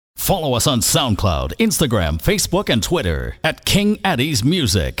Follow us on SoundCloud, Instagram, Facebook, and Twitter at King Addies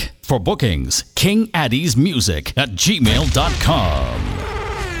Music. For bookings, kingaddiesmusic@gmail.com.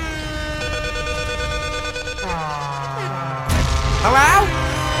 Hello?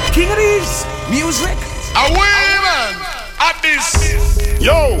 King Addies Music? Away, man! Addies!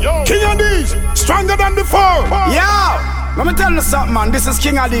 Yo, King Addies, stronger than before. Yo! Let me tell you something, man. This is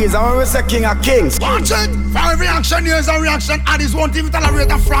King Addies. I always say King of Kings. Watch it! For reaction, here's a reaction. Addies won't even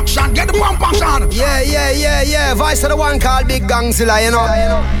tolerate a fraction. Get the pump action! Yeah. Voice of the one called Big Gangzilla, you know.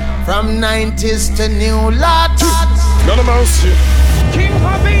 From 90s to new lot. None of mercy. King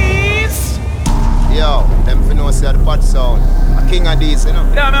Addies! Yo, them finna say the pot sound. A King Addies, you know.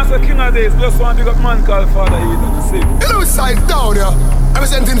 Yeah, man, I say King Addies. Plus one big up man called Father Eden. See? Hello, side down here. I'm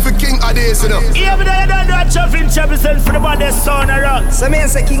sending for King Addies, you know. Yeah, but I don't do a chuffing represent for the body sound around. So me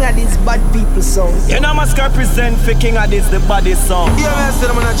say King Addies bad people sound. You know, must represent for King Addies, the body song. Yeah, man, I say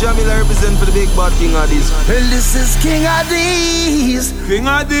I'm gonna Jamila represent for the big bad King Addies. Well, this is King Addies. King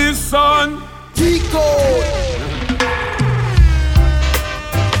Addies, son. Tico.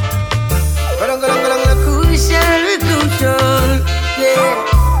 Crucial, yeah.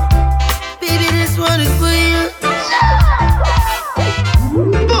 Baby, this one is for you.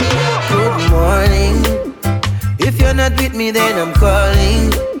 Good morning. If you're not with me, then I'm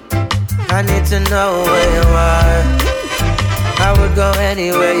calling. I need to know where you are. I would go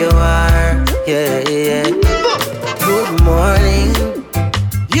anywhere you are. Yeah. Good morning.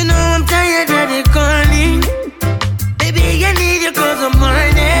 You know I'm tired of the calling. Baby, I need you 'cause I'm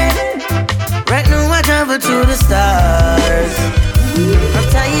morning. Right now I travel to the stars. I'm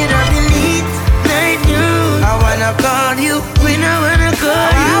tired of the late night news. I wanna call you when I wanna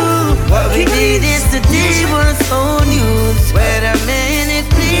call you. What we did yesterday was old news. Where the minute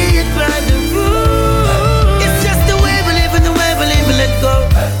clear by the rule. It's just the way we live and the way we live and let go.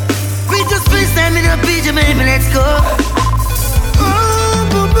 We just spend time in a beach, baby, let's go. Oh,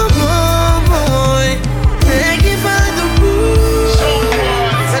 boy, take it by the rules.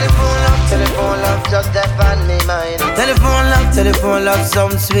 Telephone love, just that on me mind. Telephone love,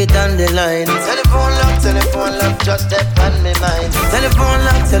 some sweet on the line. Telephone love, just that on me mind. Telephone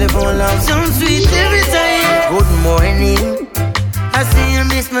love, some sweet every time. Good morning, I see you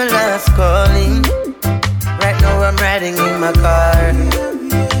miss my last calling. Right now I'm riding in my car,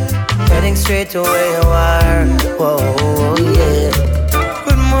 heading straight to where you are. Whoa, yeah.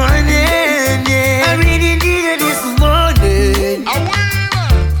 Good morning, yeah. I really needed this morning.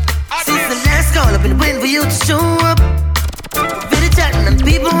 Since the last call, I've been waiting for you to show up. Very chatting and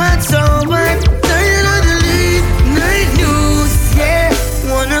people aren't sober. Tired of the late night news, yeah.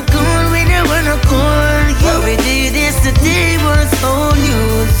 Wanna call when I wanna call you. What we did yesterday was old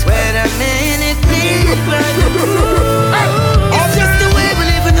news. Where the minute clear by the rule. It's just the way we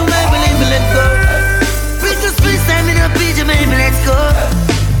live and the way we live and let go. We just spend time in a beach, baby, let's go.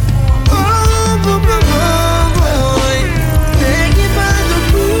 Oh, boy, take it by the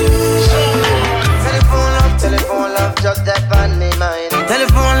rules. Telephone love, just that on me mind.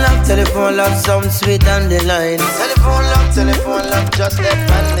 Telephone love, some sweet on the line. Telephone love, just that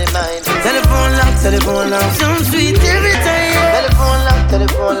on me mind. Telephone love, some sweet every time. Telephone love.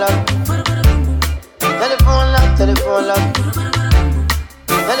 Telephone love.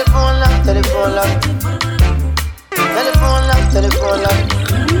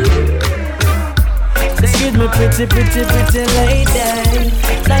 Excuse me, pretty lady.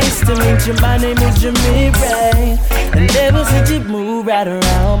 Nice to meet you, my name is Jimmy Ray. And never since you move right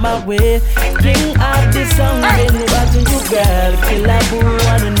around my way. King of this song, been watching you, girl. Kill I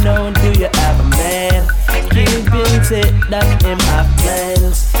wanna know, do you have a man? King been said that in my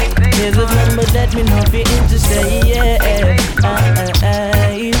plans. Here's a number that me know if you're interested, yeah.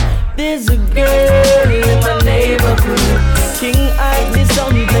 There's a girl in my neighborhood. King of this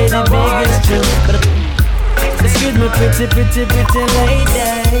song, play the biggest tune. Excuse me, pretty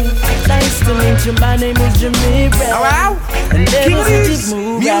lady. Nice to meet you, my name is Jimmy Ray. And ever since you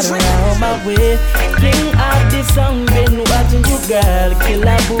move right around my way. King of this song, been watching you, girl. Kill I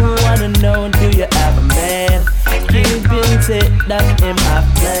wanna know, do you have a man? King been said that in my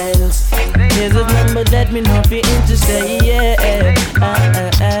plans. Here's a number that me know if you're interested, yeah.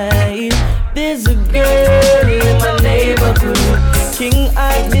 There's a girl in my neighborhood. King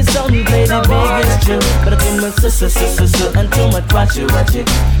of this song, play the biggest tune. But I too much so and too much watch it.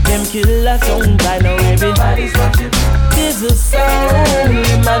 Them killer song, I know everybody's watching. There's a song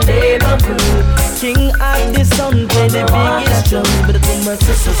in my neighborhood. King of this song, play the biggest tune. But I too much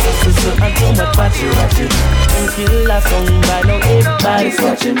so and too much watch it. Them killer song, I know everybody's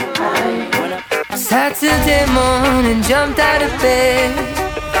watching. Saturday morning, jumped out of bed.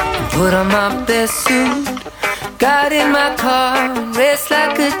 Put on my best suit, got in my car, raced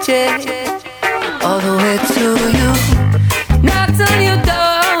like a jet, all the way to you. Knocked on your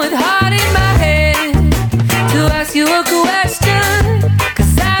door with heart in my head to ask you a question,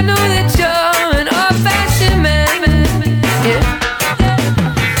 'cause I know that you're an old-fashioned man. Yeah.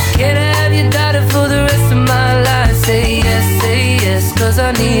 Can I have your daughter for the rest of my life? Say yes, 'cause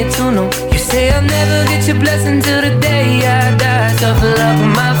I need to know. You say I'll never get your blessing till the day I die. Tough love,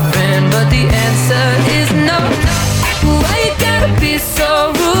 my friend, but the answer is no. Why you gotta be so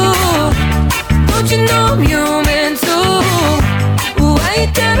rude? Don't you know I'm human too? Why you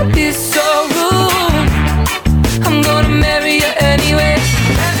gotta be so rude? I'm gonna marry you anyway.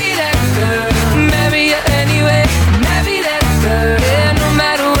 Marry that girl. Marry you anyway. Marry that girl. Yeah, no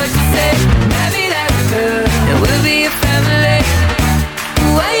matter what you say. Marry that girl. And we'll be a family.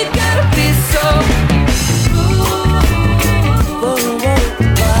 Why you gotta be so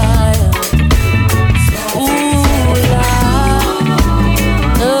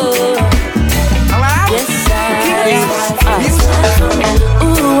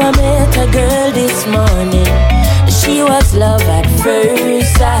girl this morning, she was love at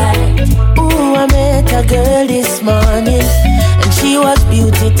first sight. Ooh, I met a girl this morning, and she was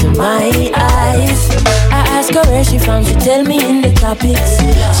beauty to my eyes. I asked her where she from, she tell me in the topics.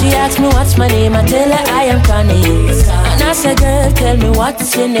 She asked me what's my name, I tell her I am Connie. And I said, girl, tell me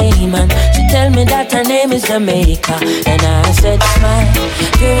what's your name, and she tell me that her name is Jamaica. And I said, smile,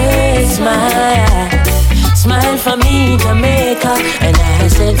 girl, smile. Smile for me, Jamaica. And I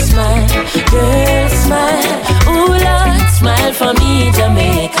said, smile, girl, smile. Ooh, Lord, smile for me,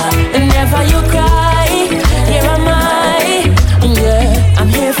 Jamaica. And never you cry, here am I. Girl, I'm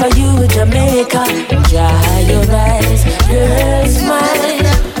here for you, Jamaica. Dry your eyes, girl, smile.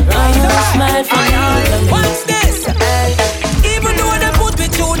 Smile for me, Jamaica. What's this? Even though they put me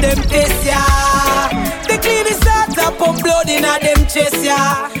through them tests, yeah. They clean the start up of blood in a them chest,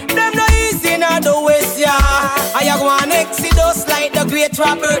 yeah. Them no easy in a the west, yeah. I have one exodus like the great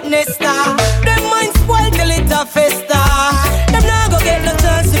Robert Nesta. Them mind spoiled till it a festa. Them now go get no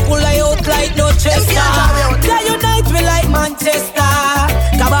chance to pull I out like no Chester. They unite me like Manchester.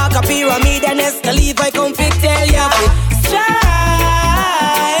 Kabaka pyramid and Escalive I come to tell ya. Strive.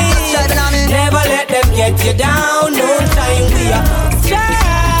 Never let them get you down. No time we are strive.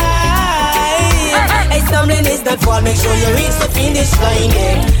 Hey, stumbling is not fall. Make sure you reach the finish line.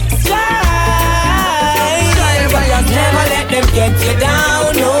 Yeah. Never let them get you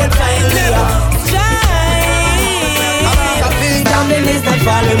down. No time we are strive. Stumbling is not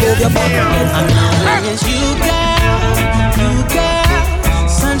fall. Remove your bottom. It's you, girl,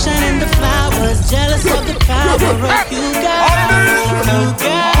 sunshine and the flowers, jealous of the power of you, girl.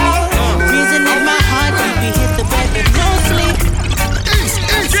 Reason in my heart, we hit the bed with no sleep.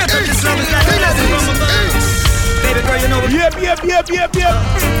 Baby girl, you know what? Yep.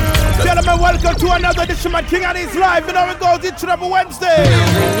 Gentlemen, welcome to another edition of King Addies Live. You know it goes each and every Wednesday.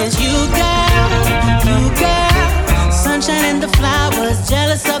 It's you, girl, sunshine and the flowers,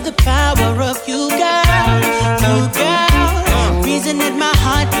 jealous of the power of you, girl. Reason in my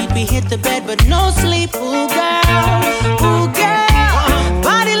heartbeat, we hit the bed but no sleep, ooh, girl.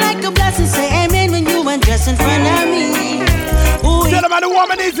 Body like a blessing, say amen when you undress in front of me. Ooh, gentlemen, the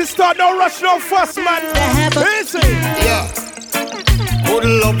woman needs to start, no rush, no fuss, man. Easy. Yeah. Good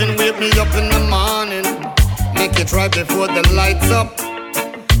loving, wake me up in the morning. Make it right before the lights up.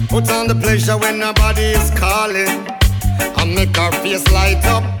 Put on the pleasure when nobody is calling. And make our face light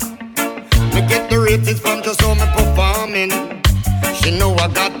up. Me get the ratings from just how me performing. She know I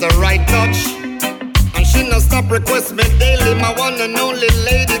got the right touch. And she no stop request me daily. My one and only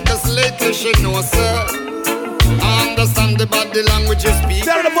lady, cause lately she knows her. I understand the body language you speak.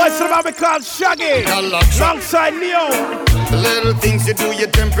 Tell the voice of the called Shaggy alongside Neo. The little things you do, your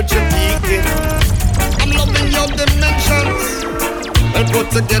temperature peaking. I'm loving your dimensions. Well put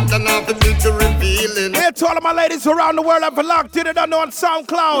together now for me to revealing. Hey to all of my ladies around the world, I've locked in it on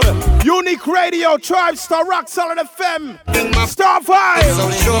SoundCloud, Unique Radio, Tribe Star, Rock Solid FM, Star Vibe.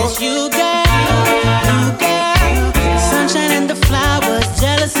 So sure. You girl, sunshine and the flowers,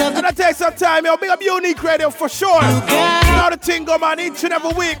 jealous of the. Gonna take some time, yo. Big up Unique Radio for sure. You know the thing go, man, each and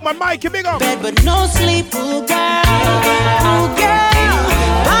every week, man. Mikey, big up. Bed but no sleep, ooh girl.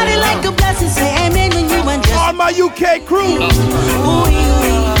 Body like a blessing, say amen when you undress. All my UK crew.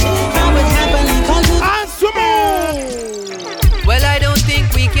 Well, I don't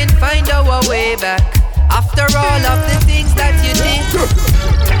think we can find our way back after all of the things that you did.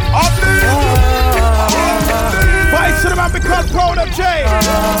 Vice to the man because proud of Jay.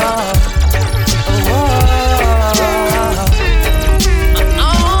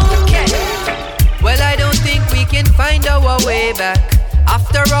 Okay. way back.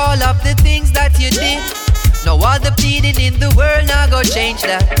 After all of the things that you did, no other pleading in the world now go change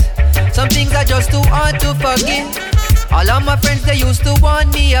that. Some things are just too hard to forgive. All of my friends, they used to warn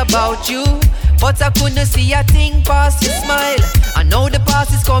me about you, but I couldn't see a thing past your smile. I know the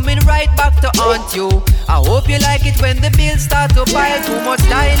past is coming right back to haunt you. I hope you like it when the bills start to pile. Too much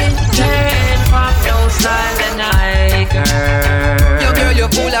styling. Can't pop no style tonight, girl. Yo, girl, you're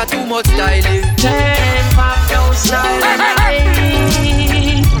full of too much styling. Can't pop no style tonight.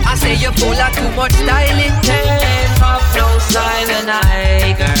 I say you're full of too much styling. Can't pop no style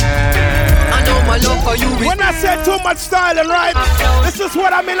tonight, girl. I know my love for you is... When I say too much styling, right? This is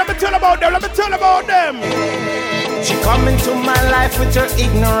what I mean. Let me tell about them. Let me tell about them. She come into my life with her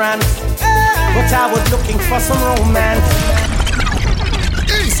ignorance, but I was looking for some romance.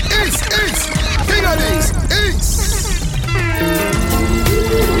 East, King Addies,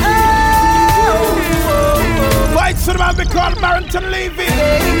 Bites to the man we call Barrington Levy.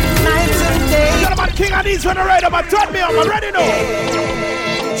 Tell about King Addies on the radar, but turn me on, I'm ready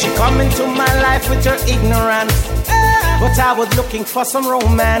now. She come into my life with her ignorance, but I was looking for some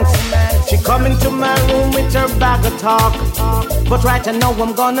romance. She come into my room with her bag of talk, but right now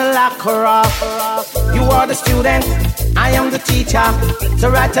I'm gonna lock her off. You are the student, I am the teacher, so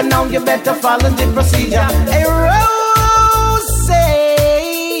right now you better follow the procedure. Hey Rose,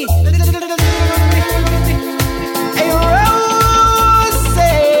 hey Rose,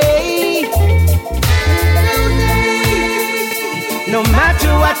 no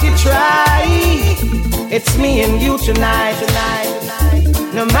matter what you try, it's me and you tonight.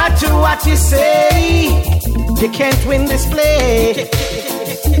 No matter what you say, you can't win this play.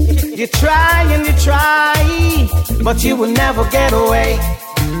 You try and you try, but you will never get away.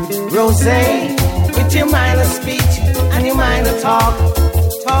 Rosé, with your mind of speech and your mind of talk.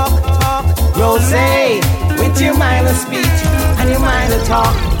 Rosé, with your mind of speech and your mind of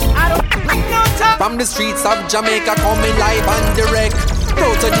talk. I don't like no talk. From the streets of Jamaica, coming live and direct. Go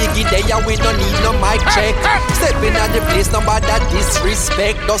to Diggy Day, we don't need no mic check. Stepping at the place, nobody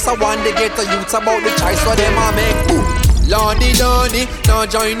disrespect. Thus I want to get the youths about the choice for them I make. Ooh. Lordy, now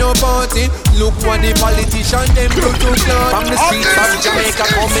join no party. Look what the politician them do to clown. From the streets of Jamaica,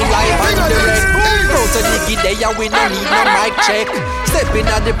 coming live and direct. Go to Diggy Day, we don't need no mic check. Stepping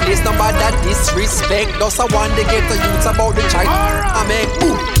at the place, nobody disrespect. Thus I want to get the youths about the choice I make.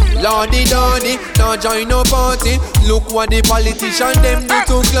 Ooh. Lordy, now join no party. Look what the politician them do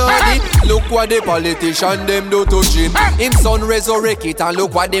to Claudy. Look what the politician them do to Jim. Him son resurrect it and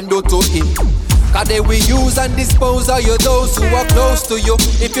look what them do to him. Cause they will use and dispose of you, those who are close to you.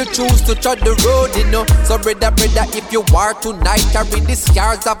 If you choose to tread the road, you know. So brother, if you are tonight, carry the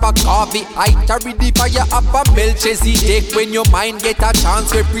scars of a coffee. I carry the fire of a Melchizedek. When your mind get a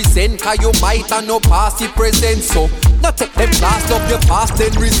chance, represent. Cause you might have no past, it present. So not take them last of your past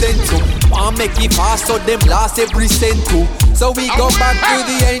and resent to. Want make it fast so them last every cent too. So we go back to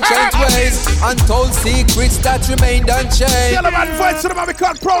the ancient ways, untold secrets that remained unchanged. Yellow man voice to the man we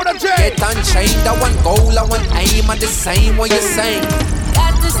call Prodigy. Get unchained, I want goal, I want aim, and the same what you're saying.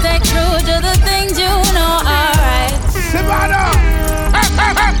 Got to stay true to the things you know are right. Savannah!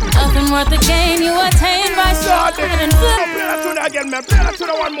 Nothing worth the gain you attain by shouting and flipping. Play that tune again, man. Play that tune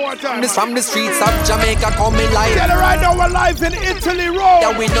one more time. From the streets of Jamaica, coming live. Tell her right now we're live in Italy, Rome.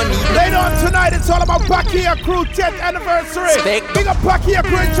 Yeah, we don't need later on tonight, it's all about Pakia Crew 10th anniversary. Big up Pakia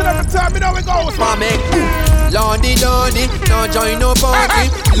Crew each and every time, you know it goes. Lordy, now join no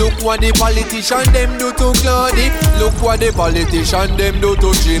party. Look what the politician them do to Claudy. Look what the politician them do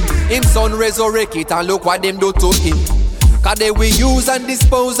to Jim. Him son resurrect it and look what them do to him. Cause they will use and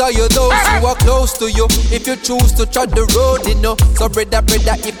dispose of you, those who are close to you. If you choose to tread the road, you know. So brother,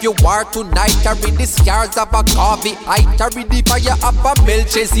 if you are tonight, carry the scars of a coffee. I carry the fire of a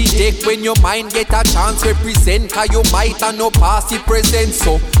Melchizedek. When your mind get a chance, represent. Cause you might have no past, it present.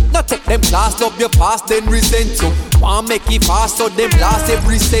 So not take them class, love your past, then resent to. Want make it fast, so them last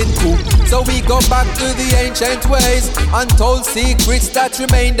every cent too. So we go back to the ancient ways, untold secrets that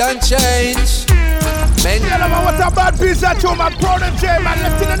remained unchanged. Men, tell them what a bad piece that you, my Prodigy, man.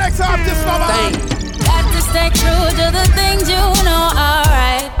 Let's to the next artist, mama. Got to stay true to the things you know are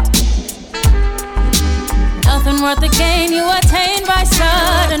right. Nothing worth the gain you attain by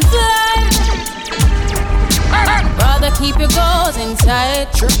sudden flight. Rather keep your goals in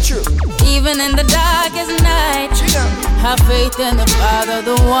sight. True. Even in the darkest night. Have faith in the Father,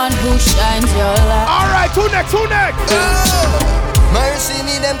 the one who shines your light. Alright, who next? Mercy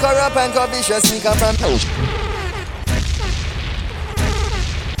me them corrupt and covetous sneak up from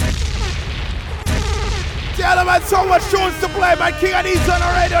Tell them I so much tunes to play, my King Addies on the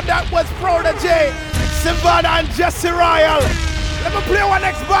radio. That was Prodigy. Jesse Bud and Jesse Royal. Let me play one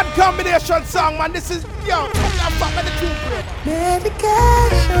next bad combination song, man. This is, yo,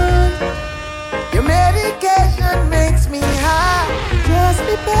 medication. Your medication makes me high. Just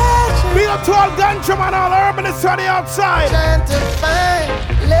be patient. Be a tall ganja man, all urbanists on the outside. Trying to find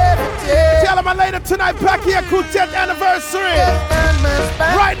levitate. Tell them I later tonight, back here, crew 10th anniversary.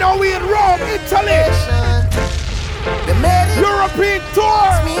 Right now we in Rome, Italy. European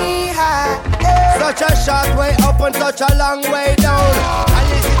tour. Me high. Such a short way up and such a long way down.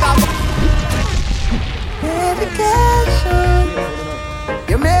 Medication.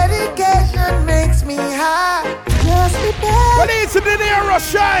 Your medication makes me high. Just be bad. When it's in the Nero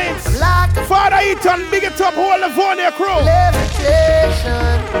shines. Father Eaton, big it up, whole Livonia crew.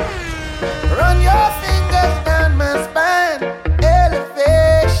 Levitation. Run your fingers down my spine.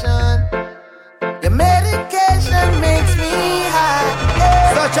 Elevation. Your medication makes me high.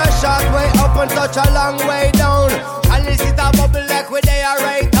 Such a short way up and such a long way down. And this is a bubble like where they are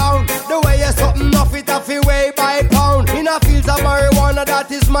right down. The way you're something off it off your way by pound. In a fields of marijuana,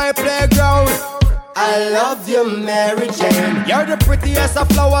 that is my playground. I love you, Mary Jane. You're the prettiest of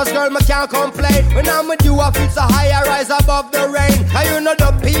flowers, girl, me can't complain. When I'm with you, I feel so high, I rise above the rain. And you know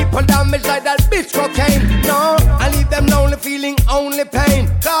the people damage like that bitch cocaine. No, I leave them lonely, feeling only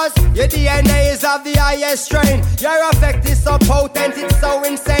pain. Cause your DNA is of the highest strain. Your effect is so potent, it's so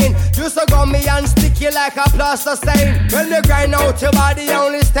insane. You so gummy and sticky like a plaster stain. When you grind out your body,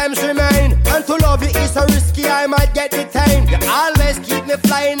 only stems remain. And to love you is so risky, I might get detained. You always keep me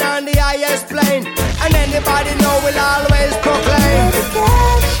flying on the highest plane. And anybody know will always proclaim.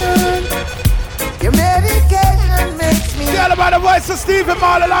 Medication. Your medication makes me. Tell about the voice of Stephen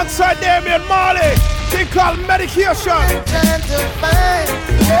Marley alongside Damian Marley. They call medication. I'm trying to find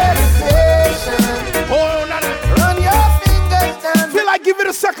levitation. Oh, no, no. Run your fingers down. Feel like give it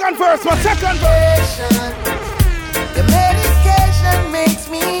a second verse, my second verse. Your medication makes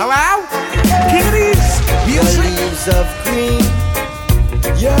me. Hello? King Addies. Your leaves of green,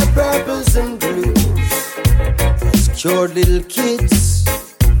 your purples and blues. Cured little kids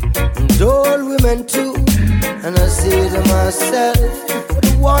and old women too. And I say to myself, what a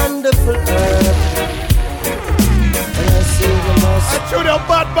wonderful earth. And I say to myself, I shoot up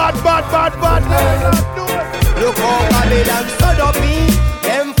bad. look how Babylon stood up me.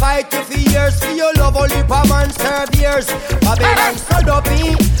 Them fight you for years, for your love only per man serve years. Babylon stood up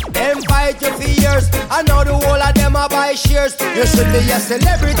me. Them fight you for years, and now the whole of them are buy shares. You should be a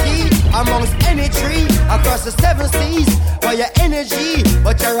celebrity amongst any tree across the 7 seas for your energy,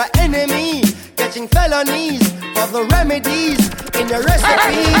 but you're an enemy, catching felonies for the remedies in your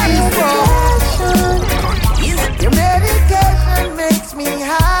recipes. Your medication makes me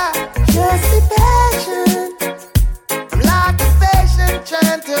high. Just be patient. I'm like a patient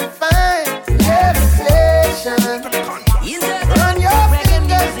trying to find levitation. Run your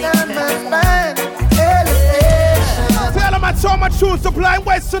fingers down my spine. Elevation. Tell them I so much shoes to play,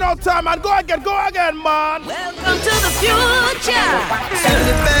 wasting no time, and go again, man. Welcome to the future.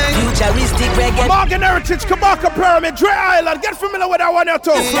 Futuristic reggae. Morgan Heritage, Kabaka Pyramid, Dre Island. Get familiar with that one here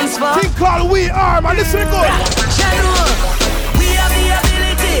too. Thing called We Are, man. Listen good. We have the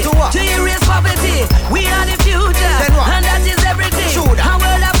ability to erase poverty. We are the future, and that is everything. A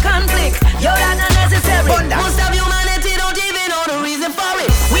world of conflict, you're not unnecessary. Most of humanity don't even know the reason for it.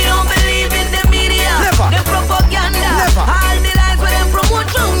 We don't believe in the media, the propaganda, all the lies where them promote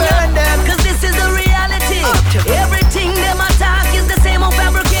from them. Cause this is the reality. Everything them attack is the same old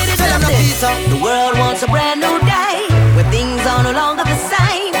fabricated justice. The world wants a brand new day, where things are no longer the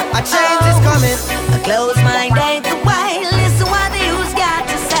same. A change is coming. A closed mind ain't the way. Listen what the youth's got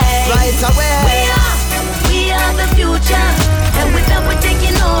to say. Right away. We are the future, and with that we're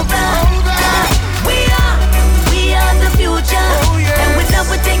taking over. We are the future, and with that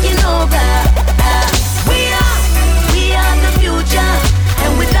we're taking over. We are the future,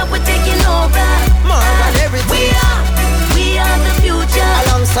 and with that we're taking over. We are the future,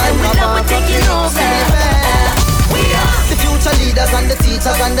 alongside and with that we're taking over. We are the future leaders and the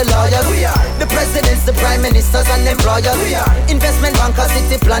teachers and the lawyers. We are the presidents, the prime ministers and employers. We are investment bankers,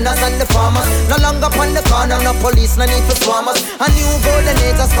 city planners and the farmers. No longer upon the corner, no police, no need for swarmers. And new golden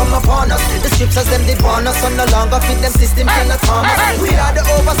ages come upon us. The scriptures them did warn us, so no longer fit them systems in the farmers. We are the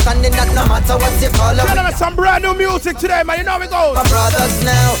overstanding that no matter what you call us. Tell them some brand new music today, man. You know we go. My brothers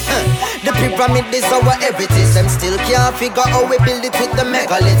now, the pyramid is our heritage. Them still can't figure how we build it with the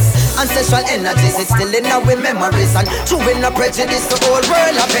megaliths. Ancestral energies, it's still in our memories. And chewing no prejudice, the whole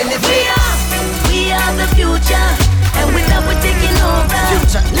world of benefit. We are the future, and with that we're taking over.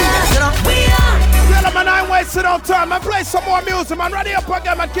 Future leaders, you know. We are. Tell them I ain't wasting no time. Man, play some more music, man. Ready up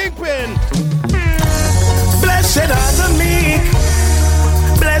again, man. Kingpin.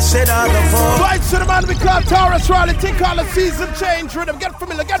 said all the fall. Right to the man we call Taurus Rally. Think all the season change rhythm. Get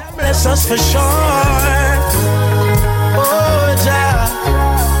familiar, get familiar. That's us for sure. Oh, Jah.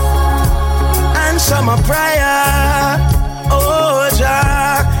 Answer my prayer. Oh,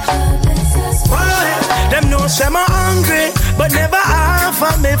 Jah. Them know say I'm hungry, but never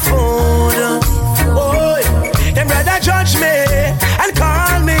offer me food. Oh, them rather judge me and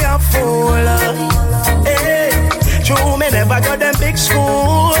call me a fool. Hey, true, me never got them big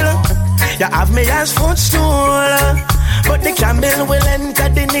school. You have me as footstool, but the camel will enter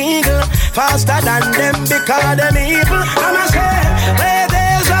the needle faster than them because them evil. I'ma say, where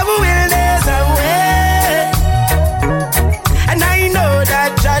there's a will, there's a way. And I know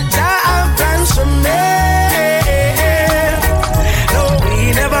that Jah have plans for me. No,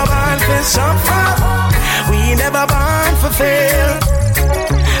 we never born for suffer. We never born for fail.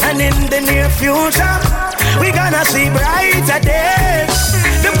 And in the near future, we gonna see brighter days.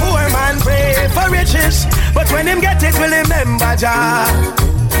 The poor man pray for riches, but when him get it, will remember Jah.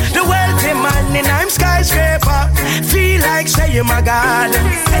 The wealthy man in I'm skyscraper feel like say you my God.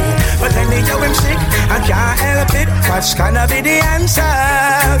 But then they know him sick and can't help it. What's gonna be the answer?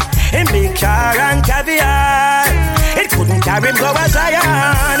 In big car and caviar, it couldn't carry him go as Zion.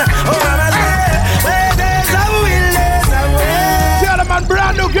 Oh, mama say, where there's a will, there's a way. Tell them I'm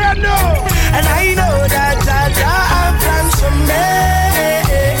brand new, get new. And I know that Jah have plans for me.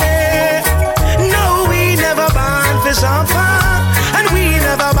 No, we never born for suffer, and we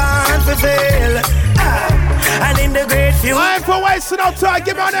never born for fail. And in the great future, I ain't for wasting our time.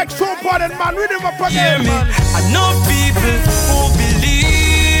 Give me an extra important man. Read him up again, man. I know people who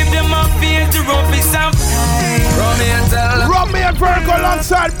believe them are feel to rub me some time. Rub me and Virgo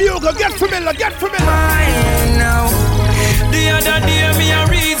alongside Bugle. Get familiar, get familiar. I know. The other day me a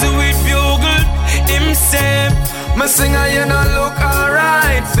reason with Bugle. Him say, my singer you not look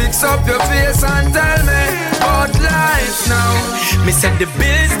alright. Fix up your face and tell me about life now. Me said the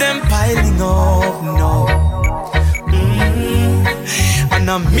bills them piling up now. And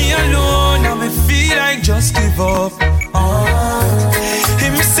I'm me alone, and me feel like just give up.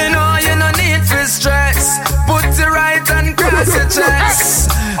 Him say no, you no need for stress. Put it right and cross your chest.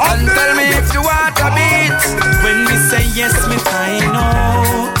 And tell me if you want a beat. When me say yes, me find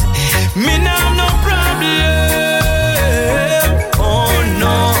out. Me now no problem. Oh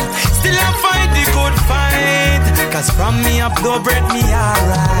no, still I fight the good fight. Cause from me up though bread me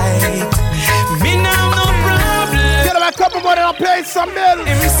alright. Me now no problem. Get him a couple more and I'll play some bill.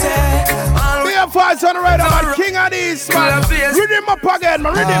 Him say, me and Fights on the radar, man. King Addies, man. Read him up again,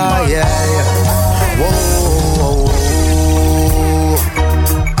 man. Read him, man. Yeah, yeah. Whoa,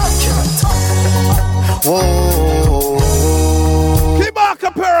 whoa, whoa. Keep back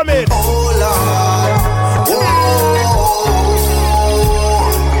a pyramid. Oh, Lord.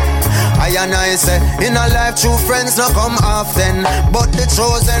 And I say, in a life true friends not come often, but the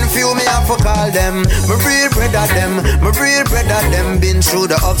chosen few me have to call them. My real brother them, been through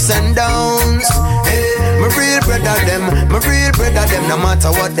the ups and downs. Hey, my real brother them, no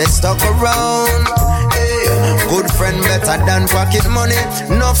matter what they stuck around. Hey, good friend better than pocket money.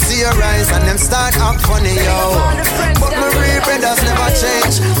 Enough see your eyes and them start act funny, yo. But my real brothers never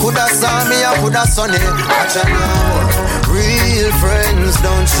change. Coulda saw me or coulda sunny. Watch out now. Real friends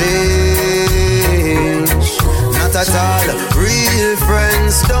don't change, not at all. Real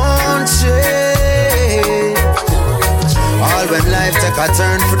friends don't change. All when life take a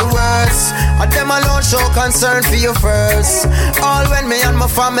turn for the worse, and them alone show concern for you first. All when me and my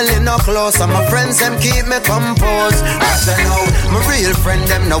family not close, and my friends them keep me composed. Watch I know, my real friend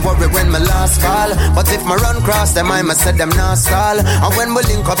them no worry when my last call. But if my run cross them, I must say them not stall. And when we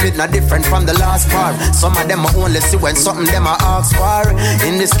link up it not different from the last part. Some of them I only see when something them I ask for.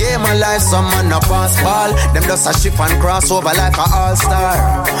 In this game of life, some man no pass ball. Them just a ship and cross over like a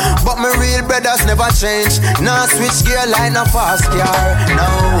all-star. But my real brothers never change. Nah switch gear like a fast car. No,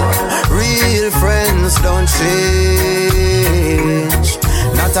 real friends don't change,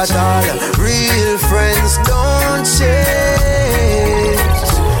 not at all. Real friends don't change.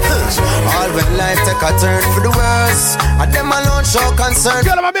 All when life take a turn for the worse, and them alone show concern.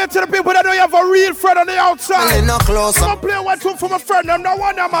 Girl, I'm here to the people that know you have a real friend on the outside. No close. I'm playing one two for my friend. I'm not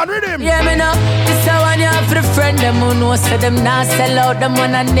one man. Read him. Yeah, me know. This a one you have for the friend. Them who know so them not sell out. Them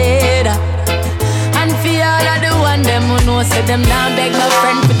one I need. And for all of the one them who know so them now beg my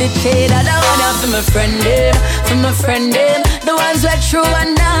friend for the trade. I don't want for my friend them, for my friend them. The ones who are true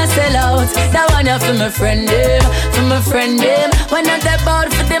and not sell out. That one for my friend them, for my friend them. When not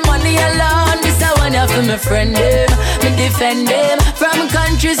about for the money alone. This I want for my friend them. Me defend them from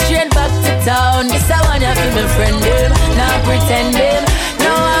country straight back to town. This I want for my friend them. Now pretend them.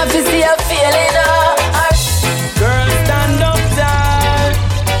 Now I feeling hard. Girl, stand up tall.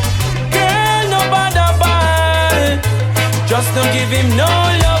 Girl, no bother ball. Just don't give him no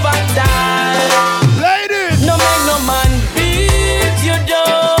love at all. Ladies, no make no man beat you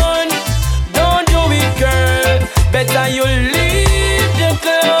down. Don't do it, girl. Better you leave the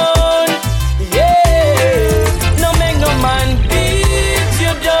clown. Yeah. No make no man beat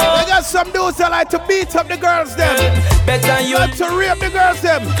you down. I got some dudes that like to beat up the girls them. Better you like to rape the girls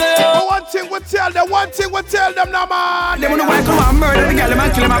them. But one thing we tell them, no man. They wanna work around murder the girl, them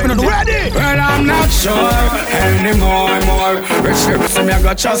and kill them up in the ready. Well, I'm not sure anymore. Rich lips, me I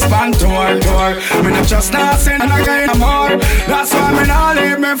got just one tour. Me not just dancing and I got more. That's why me not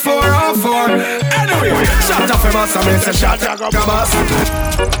leave me 404. Anyway, shut up for us, I mean say shut up for us.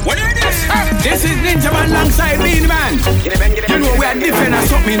 What is this? This is Ninja Man alongside Bean Man. You know we are different as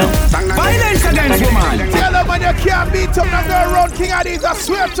something, no. Violence against woman. Tell them when you can't beat up the girl round King Addies. I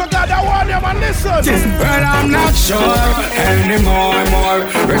swear to God, I want them and listen. Well, I'm not sure anymore.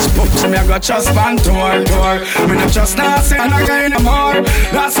 Rich books, me I got just one tour. Me not just dancing and I got more.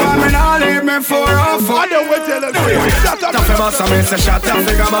 That's why me not leave me 404. I don't wait till it's shut up for boss, I mean say shut up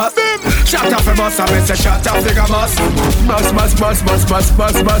figure boss. Shut up for boss, I mean say shut up figure boss.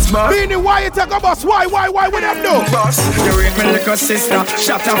 Boss. Meaning why you take a boss? Why would them do? Boss, you rape me like a sister.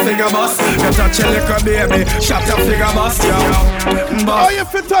 Shut up figure boss. You touch a little baby. Shut up figure boss. Oh,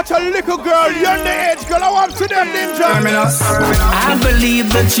 if you touch a little girl, you're the age girl. I want to them ninja. I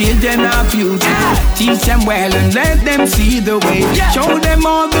believe the children are future. Teach them well and let them see the way. Show them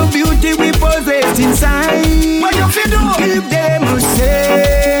all the beauty we possess inside. What you feel do? Give them a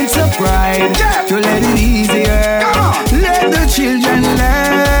sense of pride. To let it easier. Let the children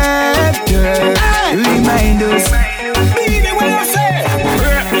laughter remind us. Baby, what you say?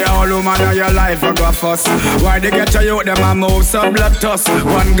 All woman of your life I go fuss. Why they get to you, them a move some blood toss.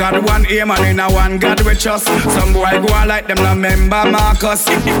 One God, one aim and in a one God we trust. Some boy go on like them no member Marcus.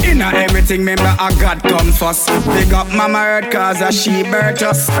 In a everything member a God come first. Big up mama earth cause a she birth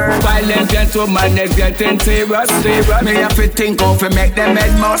us. Violent gentleman is getting serious. Me have to think how to make them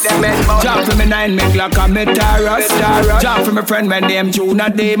head bust. Jump for me 9 make like a me Taurus. Jump for me friend when them June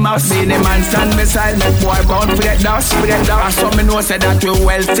and they must. See the man stand beside me boy bound for that dust. And some me know say that we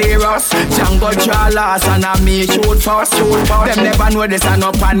well serious. Django draw last and a me shoot first. Them never know this and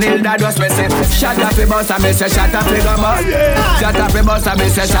no panel that just me say shut up the boss and me say shut up the boss. Shut up the boss and me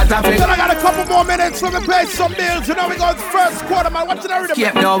say shut up the. Then I got a couple more minutes. Let me play some bills. You know we go first quarter, man. What's the rhythm?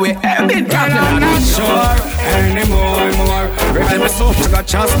 Yep, no we been talking. I'm not sure anymore. Really me so I got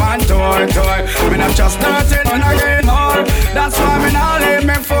just one tour. Me not just started and I get more. That's why me not leave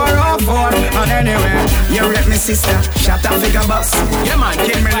me 404. And anyway, you rate me sister. Shut up figure boss. Yeah man,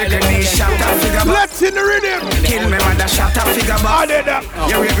 kill me like a knee. Shut up figure boss. Let's in the rhythm. Kill me mother. Shut up figure boss. I did that.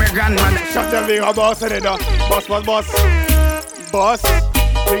 You rate me grandmother. Shut up figure boss. I did that. Boss.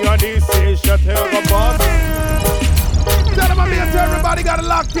 King Addies say shut up boss. Tell them I'm here to everybody got it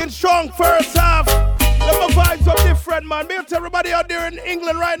locked in strong first half. Let my vibes up different, man. Me to everybody out there in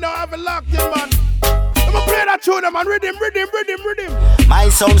England right now have it locked in, man. Let me play that tune, man. Rhythm. My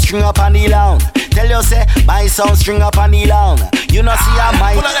sound string up on the lawn. Tell you say, my sound string up on the lawn. You know see how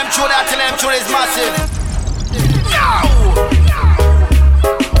my... Pull up them tune that, tell them tune is massive.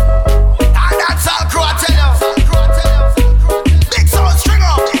 And that's all crew I tell you. Big sound string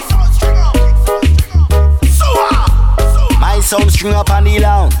up. My sound string up on the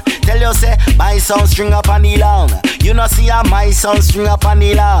lawn. Tell you say, my sound string up on the lawn. You know see how my sound string up on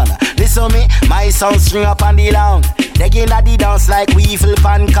the lawn. Listen me, my sound string up on the lawn. They get at the dance like weevil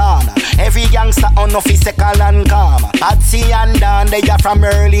pan corner. Every gangster on office second and calm. Patsy and Dan, they are from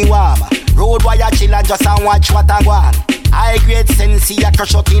early warm. Road wire chiller just and watch what I want. I grade sense, I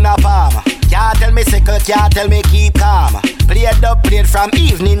crush out in a palm. Can't tell me second, can't tell me keep calm. Played from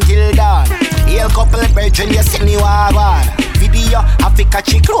evening till dawn. Hail couple brethren, you see me one. Video, Africa,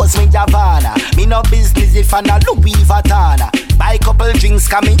 she close me Javana. Me no business if I no Louis Vuitton. Buy couple drinks,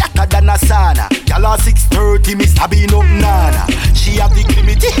 come me yatter than a sauna. Y'all 6:30, me stabbing up nana. She have the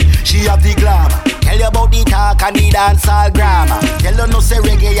glimity, she have the glamour. Tell you about the talk and the dancehall grammar. Tell you no say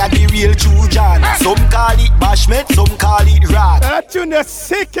reggae are the real true genre. Some call it bashment, some call it rock. That tune is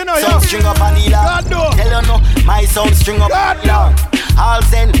sick, you know. Some string up on the lawn. Tell you no, my sound string up on the lawn. All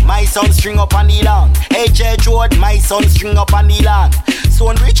then, my sound string up on the lawn. H.H. Road, my sound string up on the lawn.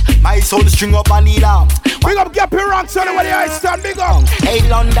 Stonebridge, my sound string up on the lawn. Big up Gappy Ranks, anyway, I stand big up. Hey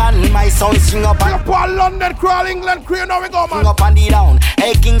London, my sound string up on. Big up all London, Crawl, England, Korea, now we go, man. String up on the lawn.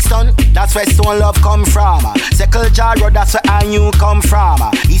 Hey Kingston, that's where Stone Love come from. Circle Jar Road, that's where you come from.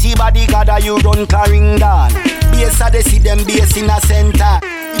 Easy body gather, you run carrying down. Base of they see them base in a center.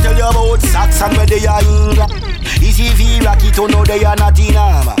 Tell you about Saxon where they are in. Easy V Rocky to know they are not in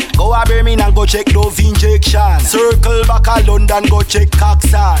armor. Go a Birmingham, go check Dove injection. Circle back a London, go check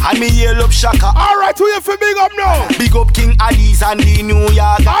Coxon. And me yell up Shaka. Alright, who you for big up now? Big up King Addies and the New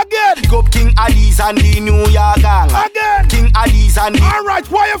York. Again. Big up King Addies and the New York gang. Again. King Addies and the... Alright,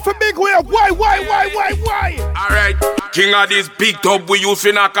 why you for big way? Why? Alright, King Addies big top we use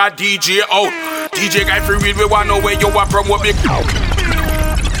for knock a DJ out. DJ guy free real, we want know where you are from, what big...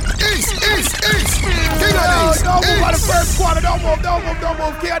 Don't move on the first quarter. Don't move.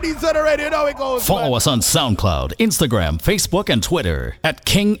 King Addies on the radio. Now it goes. Follow us on SoundCloud, Instagram, Facebook, and Twitter at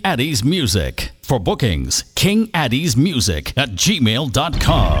King Addies Music. For bookings,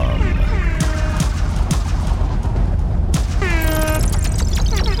 kingaddiesmusic@gmail.com.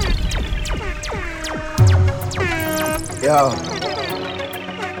 Yo.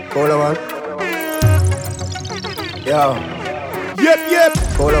 Cola one. Yo. Yep.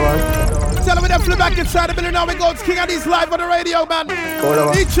 Cola one. Tell them we flip back inside the building. Now we go. King Addies live on the radio, man.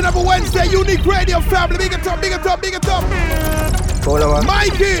 Cola. Each and every Wednesday, unique radio family. Big it up. Cola.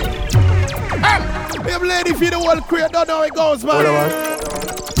 Mikey. We have lady for the whole crew. Don't know how it goes, man.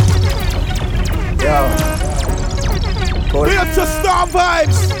 Cola. Be up to Star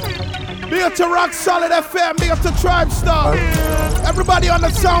Vibes. Be up to Rock Solid FM. Be up to Tribe Star. Everybody on the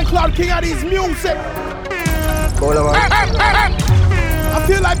SoundCloud, King Addies Music. Cola. I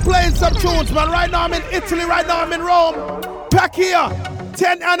feel like playing some tunes, man. Right now I'm in Italy, right now I'm in Rome. Back here,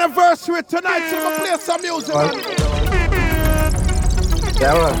 10th anniversary tonight, so I'm gonna play some music, man.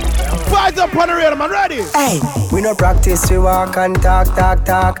 Yeah, man. Vibes up on the radio, man. Ready? Hey, we no practice, we walk and talk.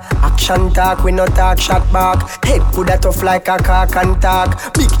 Action talk, we no talk shot back. Head put that off like a cock and talk.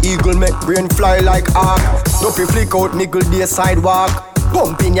 Big eagle make brain fly like arc. Dopey flick out, niggle the sidewalk.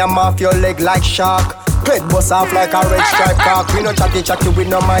 Pump in your mouth, your leg like shark. Head bust off like a red stripe cock. We no chatty with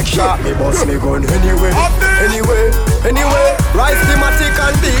no mic shot. Me bust me gun anyway. Rise thematic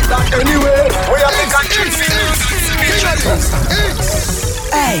and beat that anyway. We are big and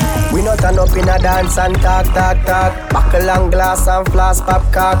hey, we not turn up in a dance and talk. Buckle and glass and flask pop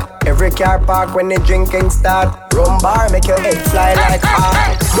cock. Every car park when the drinking start. Rum bar make your head fly like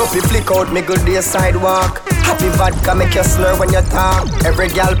hawk. Dopey flick out, me good day sidewalk. Happy vodka make you slur when you talk. Every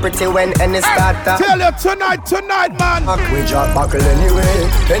gal pretty when any start. Tell you tonight, man. We drop buckle anyway.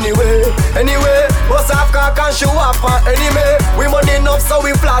 Bust off cock and show off our enemy. We money enough so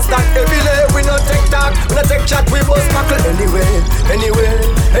we blast that every day. We no take talk, we no take chat, we bust buckle anyway.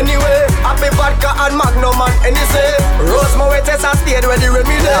 Happy vodka and magnum and any say. Rose my way test and stayed ready with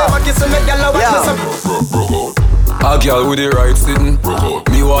me there. I kiss me gal watch me some. A girl with the right sitting.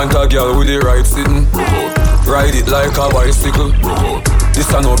 Me want a girl with the right sitting. Ride it like a bicycle. This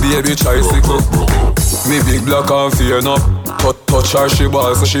a no baby tricycle. Me big black and fear no. Touch her she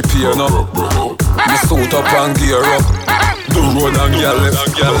ball so she peer no. Me suit up and gear up. Do road and girl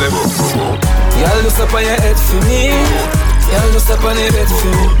left. Girl just up on your head for me. Girl just up on your head for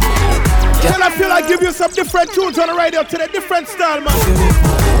me. Girl, I feel like give you some different tunes on the radio today, different style, man.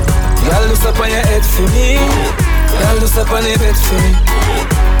 Girl just up on your head for me. Girl just up on your head for me.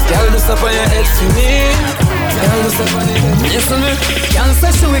 Girl just up on your head for me. Girl just up on your head. Listen me. Can't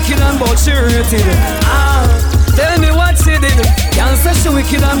say she wicked and but she rated. Tell me what she did. Can't say she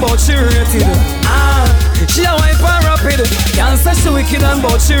wicked and but she rated. She a wipe and rapid. Can't say she wicked and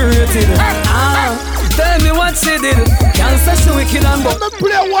but she rated. Tell me what she did. Can't say she wicked and but. Let me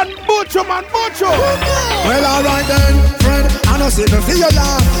play one butcher, man, butcher. Well, alright then, friend. I know see me feel your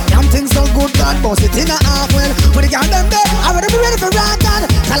laugh. Damn things so good, God, bust it in a half. Well, when the girl them there, I wanna be ready for rock on.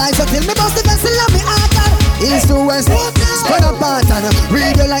 Tell I so till me bust the vessel of me heart on. East to west, spread apart and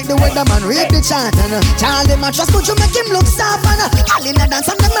read you like the weatherman, read the chart and Charlie mattress, could you make him look soft and all in the dance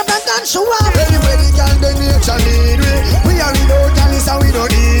and them never done show up. Anyway, the girl them nature lead we are without girl is how we don't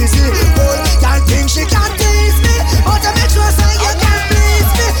easy. Boy, can't think she can't tease me, but I make sure say you can't please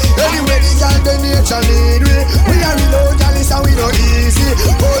me. Anyway, the girl them nature lead we are without girl is how we don't easy.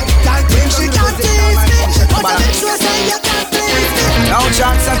 Boy, can't think she can't tease me, but I make sure say you can't please me. Now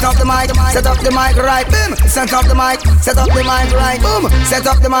Jack, set up the mic right, boom. Set up the mic right, boom. Set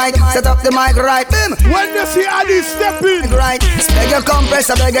up the mic right, boom. When you see Addies stepping right, beg your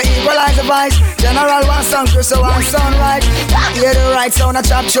compressor, beg your equalize the voice. General one song, Crystal one sound right. Hear the right sound, I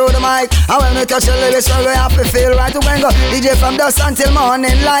chop through the mic. And when we touch the lyrics, we have to feel right. When go DJ from dusk until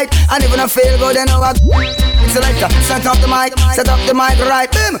morning light. And even I feel good, then I selector. Set up the mic right,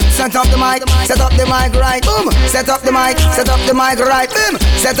 boom. Set up the mic right, boom. Set up the mic right, boom.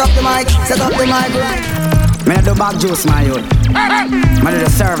 Set up the mic right. Me no do bag juice, my youth. Me no do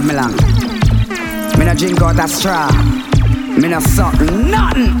serve me long. Me no drink out a straw. Me no suck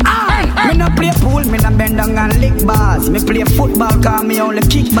nothing. Me no play pool, me no bend down and lick bars. Me play football, cause me only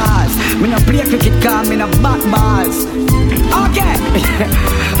kick bars. Me no play cricket, cause me no bat bars. Okay.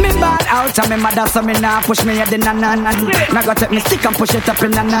 Me bad out and me mother, so me nah push me head in a na. Now go take me stick and push it up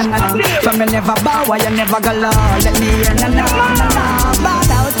in a na. So me never bow, why you never go low. Let me hear na.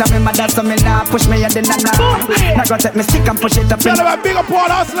 Bad out and me mother, so me nah push me head in a na. Now go take me stick and push it up in a na. Big up all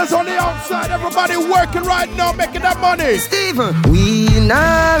hustlers on the outside. Everybody working right now, making that money. Steven, we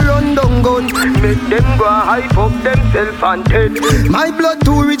nah run down gun. Make them go hype up themself and dead. My blood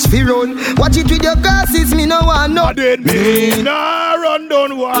too rich for run. Watch it with your glasses, me no want no. Me nah run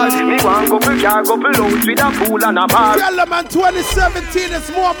down one. Me want couple car, couple house with a pool and a bar. Tell them man 2017 is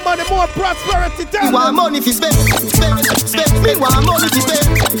more money, more prosperity. Tell me want money to spend. Me want money to spend.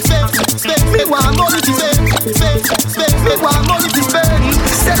 Me want money to spend. Me want money to spend.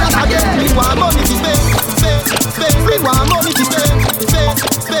 Say that again. Me want money to spend. Me want money to spend.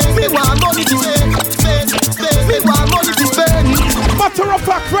 Me want money to spend. Me want money to spend. Matter of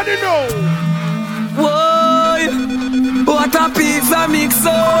fact, ready now. Whoa, what a pizza mix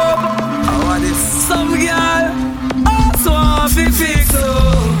up. How this? Some girl also want to fix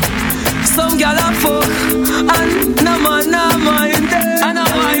up. Some girl a fuck and no man no mind them. And I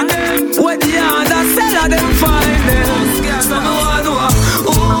mind them. When the other seller them find them. Some want to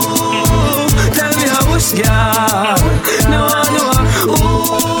ooh, tell me how much girl. No one know.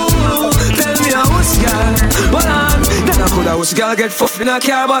 Ooh, tell me how much girl. Well, then I coulda wish girl get fucked in a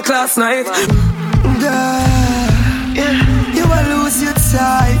car back last night. Yeah, you will lose your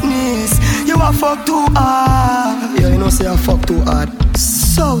tightness. You are fuck too hard. Yeah, you know say I fuck too hard.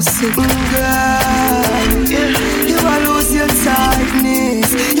 So sick, girl. Yeah, you will lose your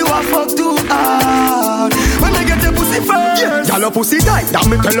tightness. You are fuck too hard. When I get the pussy first, yeah, y'all a pussy tight. That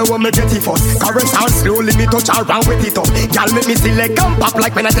me tell her when me get it first. Current and slowly me touch around with it up. Y'all make me see leg and pop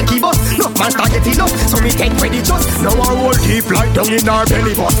like when I take it bus. No man start get it up, so me take ready just. Now I roll deep like down in our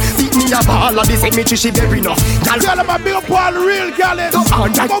belly bus. Beat me a ball and this ain't me she very enough. Y'all tell them a big up all real gallus.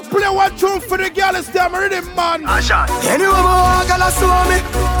 Go play one tune for the gallus, damn rhythm man. Anyway, my girl a saw me.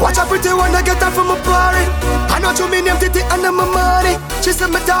 Watch a pretty one that get her from a party. I know you mean them titty under my money. She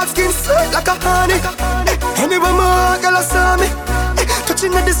said my dark skin sweet like a honey. Anyway, my girl a saw me.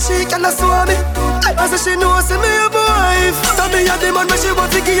 Touching at the cheek and I saw me. I said she knows me a wife. Tell me a demon when she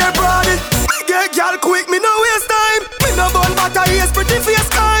want to give her body. Get girl quick, me no waste time. Me no bun but I is pretty face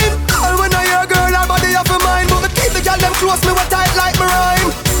kind. All when I hear girl her body off of mine. But me keep the girl them close me what tight like me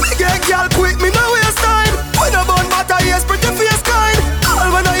rhyme. Get girl quick, me no waste time. When I bun but I is pretty face kind. All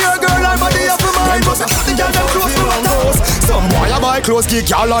when I hear girl her body off of mine. But me keep the girl them close me what tight. Some boy a buy clothes kick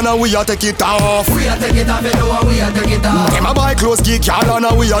y'all and we a take it off. We a take it off, you know we a take it off. Them a buy clothes kick y'all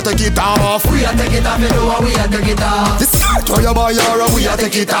and we a take it off. We a take it off, you know we a take it off. The skirt where you buy her we a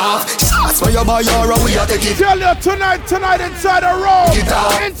take it off. Shots where you buy her we a take it. Tell you tonight inside a room.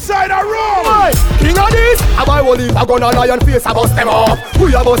 Inside a room. Hey, King Addies, I buy one leaf, I gonna lion face, I bust them up.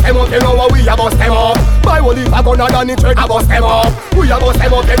 We a bust them up, you know we a bust them up. Buy one leaf, I gonna lion in trade, I bust them up. We a bust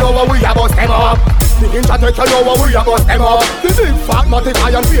them up, you know we a bust them up. The ninja take you know we a bust them up. The big fat matic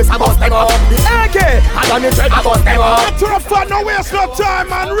iron face, I bust them up. The AK, I done in trade, I bust them up. Get to the fun, no waste no time,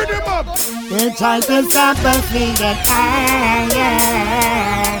 man, rhythm up. They try to stop us, we get higher.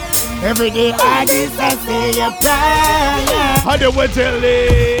 Every day I just say a prayer. How do we tell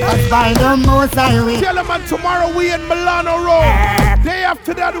it? Cause by the most I will. Tell them man tomorrow we in Milano Road. Day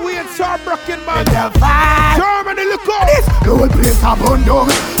after that we in Saarbrücken man. Germany, look out. The whole place a burn down.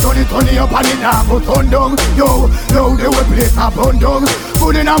 Turn up and it now go turn down. Yo, the whole place a burn down.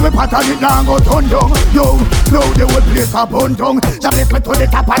 Food in our pot and it now go turn down. Yo, the whole place a burn down. Just lift me to the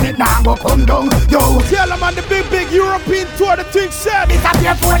top and it now go come down. Yo, tell them man the big European tour the thing said. It's a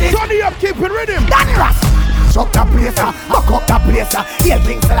here for this. Turn it up, keep it rhythm. Danny Ross. Mash up the place, back up the place. Here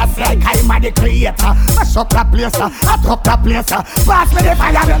things that I say, I'm the creator. Mash up the place, hot up the place. Pass me the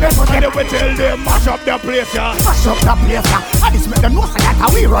fire, and let's go. We tell them, mash up the place, mash up the place. And this make them know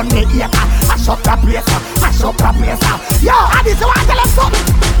that we run the ear. Mash up the place, mash up the place. Yo, and this one tell them something.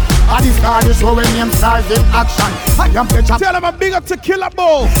 And this card is showing him stars in action. I am the champ. Tell him a big up to Killer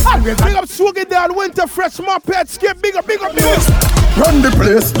Bowl. Big up Swiggy Down, Winter Fresh, Muppet, Skip, big up. Run the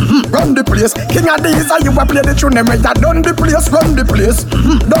place, run the place. King Addies, are you a play the tune? When you done the place, run the place,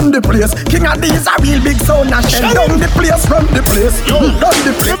 done the place. King Addies, a real big sound and shell. Done the place, run the place, done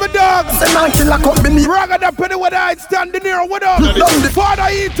the place. Remember dog, say man killer company. Ragged up in the weather, I stand in here, what up? Done the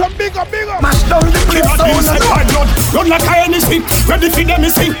Father eat and big up. Mash down the place, sound and blood. Run like I anything, ready for them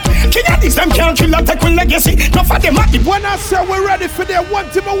is it. King Addies, them can't kill and take with legacy. Not for them at the. When I say we're ready for them,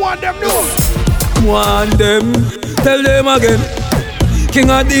 one thing I want them know. Want them, tell them again. King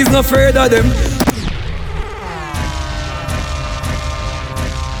Addies no afraid of them.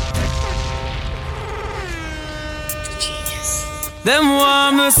 Them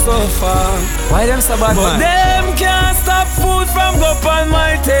want me suffer. Why them so bad, but man? Them can't stop food from go on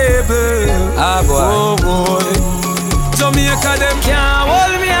my table. Ah boy, oh boy. Jamaica them can't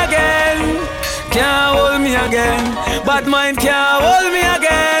hold me again. Can't hold me again. Bad mind can't hold me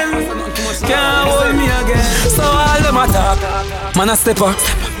again. Can't hold me again. So all them attack, man a stepper.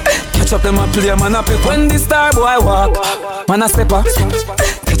 Catch up them a play, man a pepper. When the star boy walk, man a stepper.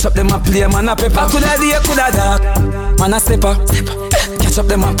 Catch up them a play, man a pepper. Coulda day, coulda dark, man a stepper. Catch up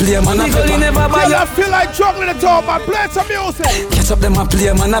them a play, man a pepper. Tell I feel like juggling the top, man. Play some music. Catch up them a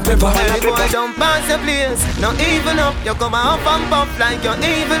play, man a pepper. When I go and jump past the place, no even up. You come up and pop like you're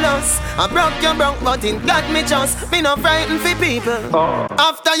evil us. I broke your broke, but it got me just. Me no frightened for people.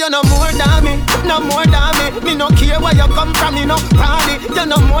 After you no more than me, no more than me. Me no care where you come from, me no party. You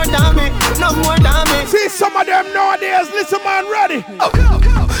no more than me, no more than me. See some of them nowadays, listen man, ready.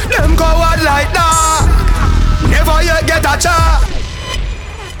 Them go out like that. Never yet get a chance.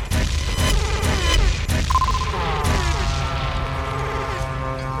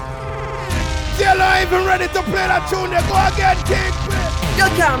 You're not even ready to play that tune. They go again, King. You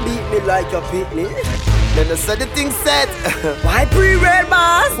can't beat me like your pitney. Then I said the thing set. Why pre-red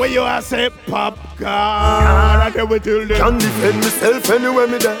boss? When you are say pop car, and then we tell them. Can't defend myself anywhere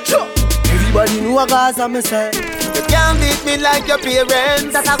me there. Sure. Everybody know a cause of myself. You can't beat me like your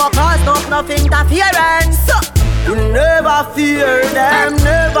parents. That I go cause nothing interference. You never fear them,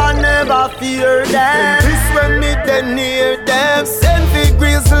 never fear them. This when me then near them, send big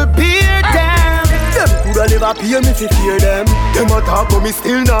grizzle beard them. Them coulda never pay me fi fear them. Them a talk but me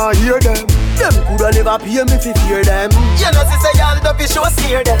still not hear them. Them coulda never pay me fi fear them. You know say y'all don't be sure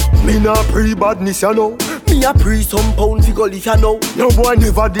scare them. Me not pre-badness you know. Me a pre some pound fi go if you know. No boy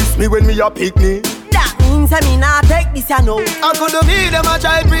never diss me when me a pick me. That means that me not take this you know. I coulda be them a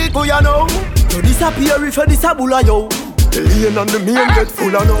try pre who you know. You disappear if you disabula yo. The lane and the main get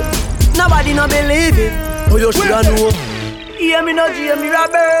full of no. Nobody no believe it, but you shoulda know. Hear me no Jamie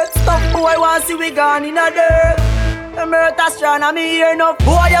Robert. Stop boy want see we gone in a dirt. The murder strong and me hear no.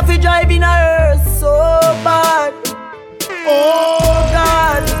 Boy you fi drive in a earth so bad. Oh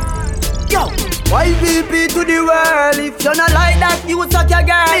God. Yo, YVP to the world. If you not like that, you suck your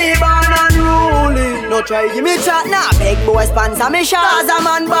girl. Me born unruly. No try give me chat now. Big boy sponsor me shot. Cause a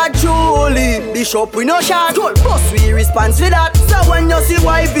man bad truly. Bishop we no shot. Told boss we response for that. So when you see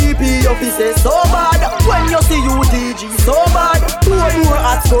YVP, you fi say so bad. When you see UTG so bad. Two more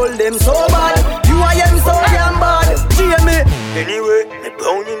at school them so bad. You I am so damn bad. Jamie. Anyway, me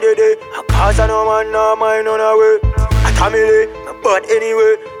brown in the day. I cause I no man no mind on the way. I come in but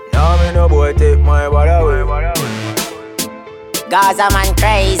anyway. Now me no boy take my body away. Gaza man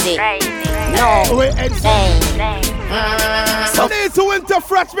crazy. No, So need to winter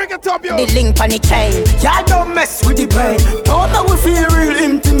fresh, make it up, yo. The link on the chain. Y'all don't mess with the brain. Don't know we feel real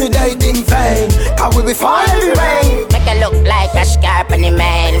intimidating vain. Cause we be falling the rain. Make it look like a scarp on the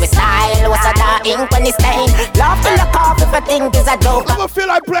man. We style, what's a dark ink on the stain. Love to look off if I think it's a joke. I don't feel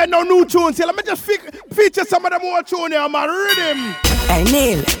like playing no new tunes here. Let me just feature some of them more tunes here, man. Rhythm. Hey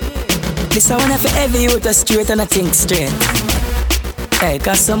Neil, this I wanna for every youth a straight and a think straight. Hey,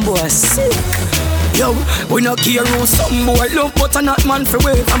 cause some boys sick. Yo, we no care who some boy love, but a not man for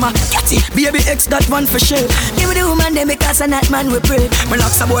wave. I'm a catty, baby X that one for shit. Give me the woman them because a not man we pray. My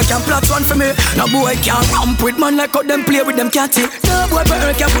locks a boy can plot one for me. No boy can ramp with man like how them play with them catty. No boy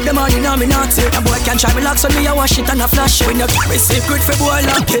better can put them on in a me naughty. No boy can try me locks on me a wash it and a flash it. We no carry secret for boy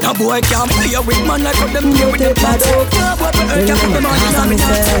like it. No boy can play with man like how them play with them catty. No boy better can put them on in a me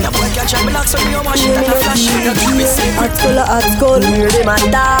naughty. No boy can try me locks on me a wash it and a flash it. No carry secret for boy like it. Hear them a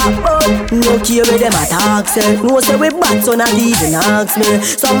talk, no care where them a talk, say. No say we bad, so not even ask me.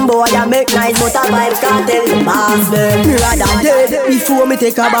 Some boy a make nice, but a vibes can't tell them pass me. Me rather dead before me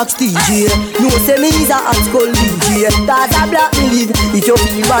take a box DJ. No say me is a hot school DJ. Cause a black me live. If you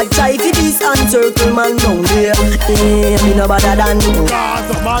feel bad, try to this and circle man down there. Me no better than you. Cause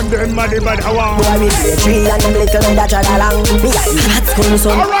a man them money bad how. Boy me play tree and them little men that trad along. Me a hot school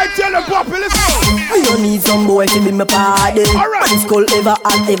son. Alright, tell them poppy, let's go. Me no need some boy to be my party. Alright. Skull ever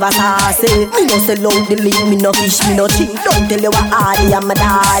act ever sassy. Me no sell out the link, me no fish, me no think. Don't tell you what Addy and my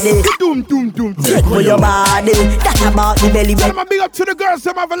daddy. Doom. Check for your body. That's about the belly. Tell them big up to the girls,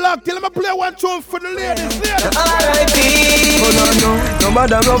 them have a lock. Tell them play one tune for the ladies. R.I.P. No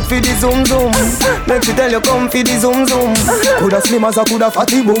matter rock for the zoom. Make you tell you come for the zoom. Coulda slim as a coulda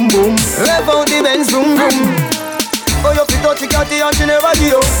fatty boom. Rev out the Benz vroom. Oh, you fit touch the catty and she never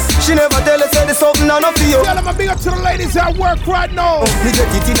give you. She never tell us say there's something on a feel. Tell them I'm big up to the ladies at work right now. Me get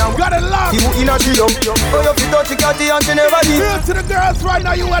it in a got it locked. You in a trio. Oh, you fit touch your catty and you never did. Feel to the girls right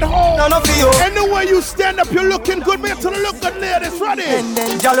now, you at home. None of you. Anywhere you stand up, you're looking good. Me to the look good ladies, ready.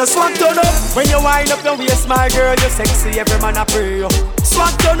 Y'all just swag turn up. When you wind up your waist, my girl, you're sexy. Every man I pray you.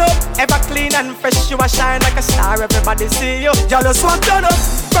 Swag turn up. Ever clean and fresh, you a shine like a star. Everybody see you. Y'all just swag turn up.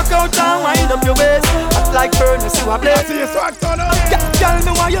 Rock out and wind up your waist. Act like furnace, you a blaze. See you swag turn up. Y'all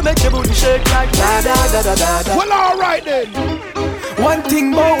know why you make your booty shake like da da da da da da. Well, alright then. One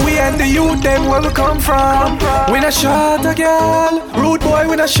thing about we and the youth, them where we come from. We not shot a girl. Rude boy,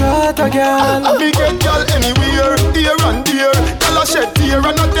 we not shot a girl. Me get girl anywhere, here and there. Girl a shed tear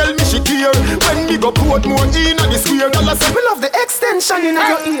and a tell me she care. When me go put more in a the square, girl a say we love the extension in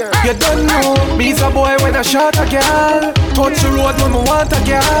your ear. You don't know, me's a boy when I shot a girl. Touch the road when me want a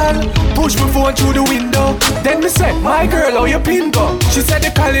girl. Push my phone through the window. Then me say, my girl, how you pin go? She said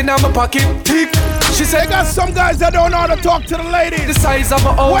the calling on my pocket tick. She said, I got some guys that don't know how to talk to the ladies. The size of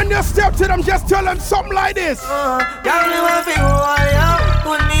my own. When you step to them, just tell them something like this. Girl, you want to hold you.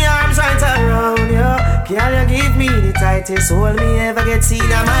 Put me arms right around you. Girl, you give me the tightest hold me ever get seen in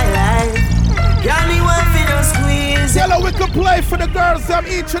my life. Girl, me want to just squeeze. Yellow, we can play for the girls them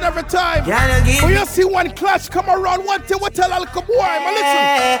each and every time. When you see one clash come around, one thing we tell a little boy, man,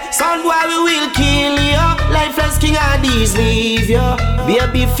 listen. Son boy, we will kill you. Lifeless king Addies leave you. Be a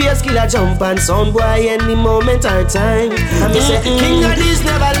big face killer jump and son boy any moment or time. And me say king Addies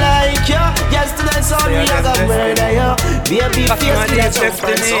never like you. Yesterday son we a go murder you. Be a big face killer jump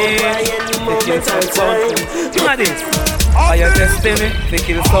and son boy any moment or time. King Addies, are you testing me? They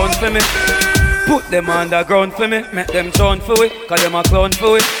kill sound for me. Put them underground for me, make them drown for it, cause them a clown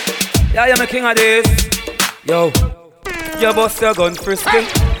for it. Yeah, I'm a king of this. Yo, you bust your gun frisky.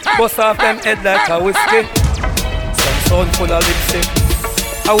 Bust off them head like a whiskey. Some sound full of lipstick.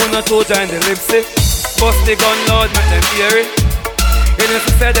 I wanna to join the lipstick. Bust the gun loud, make them hear it. You know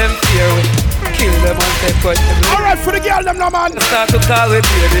to say them fear it. Kill them and take what them live. Alright for the girl them now man. Start to call with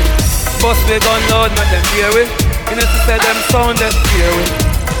baby. Bust the gun loud, make them hear it. You know to say them sound them fear it.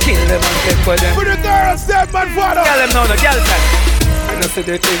 Kill them and take for them. For the girls, them man, father. Girl them now, the girl time. You know see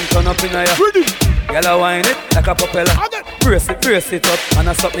the thing turn up in a ya. Girl a wine it like a propeller. Brace it up, and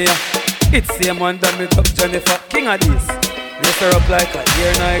I stop me ya. It's same one that me up Jennifer. King Addies. Lace her up like a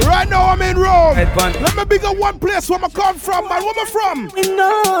year night. Right now I'm in Rome. Headband. Let me big up one place where I come from, man. Where am I from? We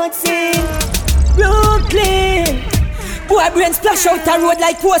know it's in Brooklyn. Boy brain splash out the road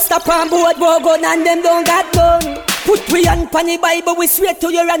like poster pan board. Gun and them don't got gun. Put we on the Bible, we swear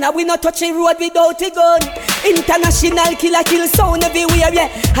to your honor. We not touch a road without a gun. International killer kill sound everywhere, yeah.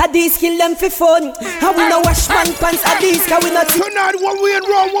 Addies kill them for fun. And we no wash man pants, Addies, cause we not. Tonight when we in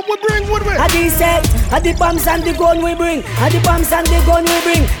Rome, what we bring, what we? Addies said, the bombs and the gun we bring. The bombs and the gun we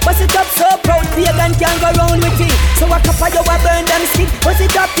bring. Bust it up so proud, pagan can't go round with it. So a couple you a burn them stick. Bust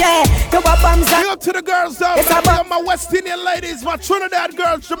it up, yeah. You a bombs and. Big up to the girls though. Yes, my West Indian ladies, my Trinidad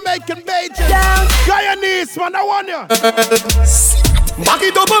girls, Jamaican Bajan, Guyanese, man, I want you. Back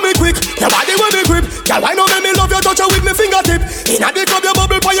it up on me quick, your body with me grip. Girl, why not make me love you, touch you with me fingertip. Inna the club, you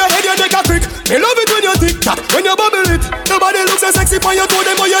bubble for your head, you make a crick. Me love it when you tick tock, when you bubble it. Your body looks so sexy for your toe,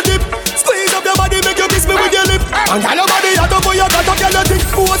 them for your dip. Squeeze up your body, make you kiss me with your lip. And girl, your body hot up for your cut up, girl, you thick.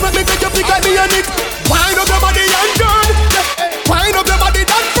 Pose make me take you pick like me a nick. Wind up your body and turn. Wind up your body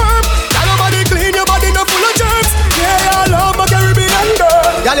that firm. Girl, your body clean, your body no full of germs. Yeah, I love my Caribbean girl.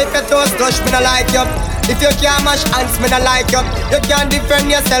 Girl, if your toes touch, me no like you. If you can't mash hands, me no like you. You can't defend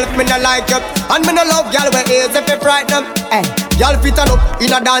yourself, me no like you. And me no love y'all with ears if you frighten them. Hey, y'all fit on up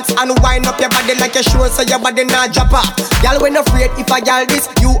in a dance and wind up your body like you sure so your body not drop off. Y'all when afraid if I y'all this,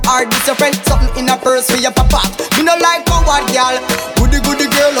 you are this your friend. Something in a purse for your papa. Me no like coward y'all. Goody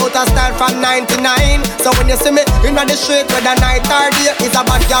girl out of style from 99. So when you see me in the street whether night or day, it's a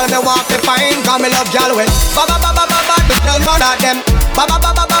bad girl me walk me fine. Cause me love y'all with ba ba ba ba ba ba. The girls man at them. Ba ba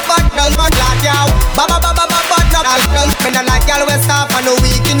ba ba ba ba. Girls man glad y'all. Ba ba ba ba ba ba. Girls me no like y'all with stuff and no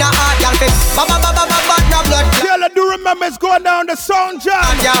weak in your heart. Y'all fit. Ba ba ba ba ba ba. No blood. Girl, I do remember it's going down the sound jam.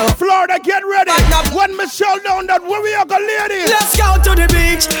 Florida, get ready. When Michelle down that, where we are go, ladies? Let's go to the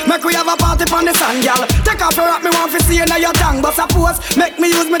beach. Make we have a party on the sand, y'all. Take off your hat, me want to see you now your tongue. But suppose, make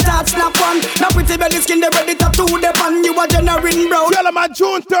me use my touch, snap one. Now pretty belly skin, they ready to do the pan. You a generating brown. Tell them on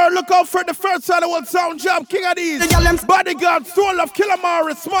June 3rd, look out for the first annual sound jam. King Addies, Bodyguard, Soul of Killer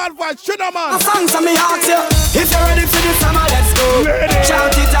Morris, Smart Voice, Shinaman. The songs of me ask you, if you're ready for the summer, let's go. Ladies.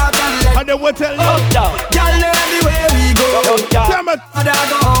 Shout it out and let. And then we'll tell you. Y'all know everywhere we go. Damn it.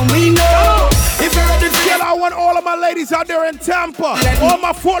 We know. If you're ready for Girl, I want all of my ladies ladies out there in Tampa. All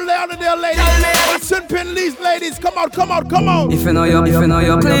my Fort Lauderdale ladies. Western Pin these ladies. Come out, come out, come out. If you know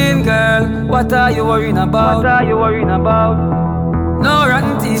you're clean, girl, what are you worrying about? No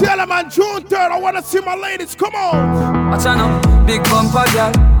rotten teeth. Tell them on June 3rd, I wanna see my ladies. Come on. Watch out now, big bumper,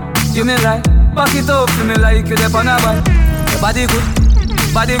 girl. Give me light, back it up for me like you dep on a bike. Your body good,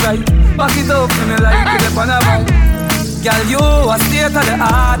 body right. Back it up for me like you dep on a bike. Girl, you a state of the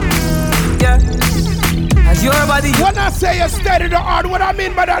art, yeah. As your body. When I say you state of the art, what I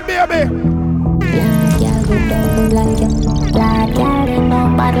mean by that, baby? Girl, we don't like you. Like girl, ain't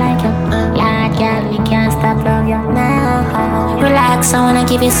nobody like you. Like girl, we can't stop love you now. Relax, I wanna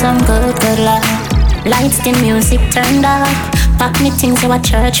give you some good love. Lights, the music turned up. Pack me things to a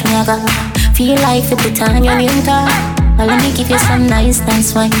church, me I go. Feel like you put on your winter. Well, let me give you some nice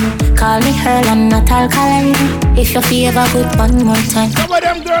wine. Call me Earl, I'm not alkaline. If you feel ever good, one more time. Some of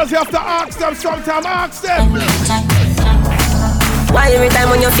them girls, you have to ask them sometime, ask them. Why every time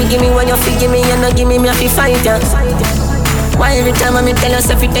when you give me, you not give me, I feel fight ya. Why every time when me tell us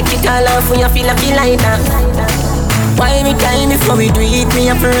if you take it all off, when you feel like that? Why every time before we do it, me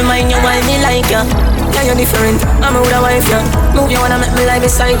have to remind you why me like ya? Yeah, you're different, I'm with a wife, yeah. Move you wanna make me lie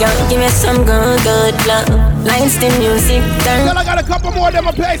beside ya. Give me some good love. Lights, the music, turn. Girl, I got a couple more of them,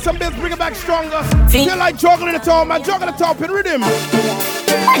 I play some bits, bring it back stronger. Feel like juggling the top, man, juggling the top in rhythm.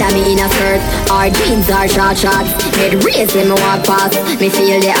 Whether me in a skirt or jeans or short shorts, head raised when me walk past. Me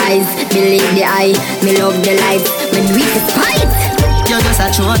feel the eyes, believe the eye. Me love the lights, me do it despite. You're just a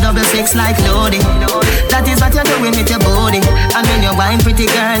true double six like loading. That is what you're doing with your body. And when you're wine pretty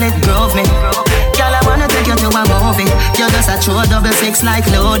girl, it drove me. Girl, I wanna take you to a movie. You're just a true double six like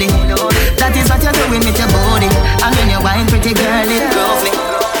loading. That is what you're doing with your body. And when you're wine pretty girl, it drove me.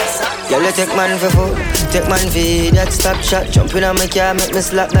 Girl, you take man for food, take man for that stop shot. Jumping on my car, make me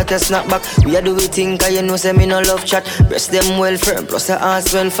slap like a snapback. We a do we think, cause you know say me no love chat. Breast them well firm, plus the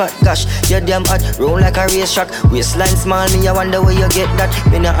ass well fat. Gosh, you're damn hot, roll like a race track. Waistline small, me I wonder where you get that.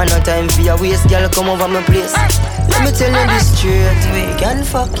 Me not have no time for your waist, girl, come over my place. Let me tell you this straight, we can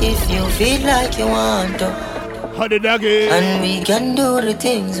fuck if you feel like you want to. And we can do the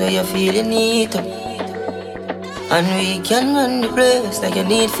things where you feel you need to. And we can run the place like you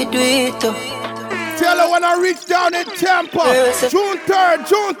need to do it too. Tell her when I reach down in Tampa. June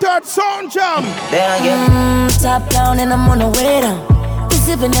 3rd, Sound Jam. There again. Top down and I'm on the way down. We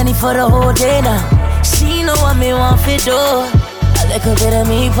sipping any for the whole day now. She know what me want for do. A little bit of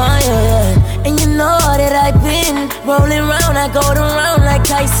me fine, yeah. And you know that I've been rolling round, I go around like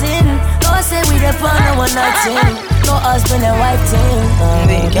Tyson. No, I say we the partner one night team. No husband and wife team.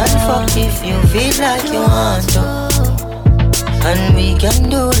 We can fuck if you feel like you want to. And we can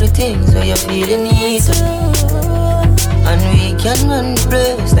do the things where you feel you need to. And we can run the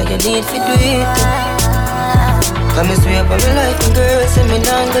place like you need to do it too. Come and swear by my life and girl, say me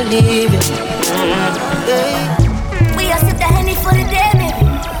not gonna leave you. We are sip the Henny for the day, baby.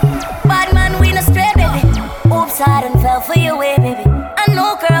 Bad man, we no stray, baby. Oops, I done fell for your way, baby. I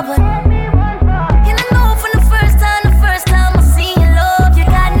know, girl, but you don't know from the first time I see your love, you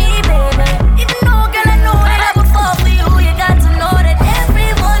got me, baby. Even though, girl, I know that I would fall for you, you got to know that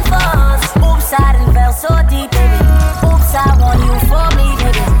everyone falls. Oops, I done fell so deep, baby. Oops, I want you for me,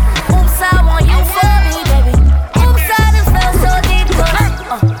 baby. Oops, I want you for me, baby. Oops, I done fell so deep,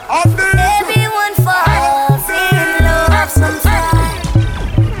 everyone falls in love sometimes.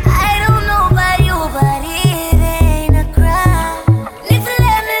 I don't know about you, but it ain't a crime. If you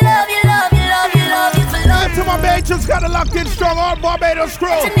let me love you, love you, love you, love you for love. To my Bajans, got it locked in strong, all Barbados crew.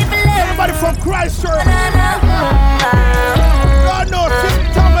 Everybody from Christchurch. God knows,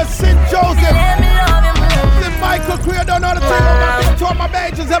 St. Thomas, St. Joseph. St. Michael, Creole, don't know the thing about me. To all my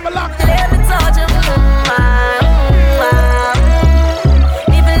Bajans, have a locked in. Let me touch you.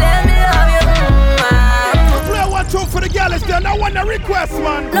 For the girl is there, no one to request,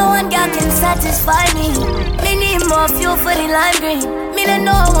 man. No one girl can satisfy me. Me need more fuel for the lime green. Me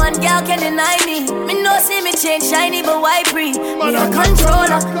no one girl can deny me. Me no see me change shiny, but why breathe? Me a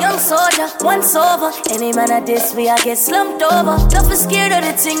controller, young soldier, once over. Any man at this way, I get slumped over. Don't be scared of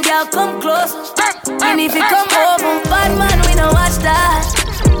the thing, girl, come close. And if you come over, bad man, we no watch that.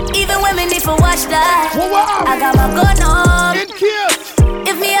 Even when me need for watch that. I got my gun on.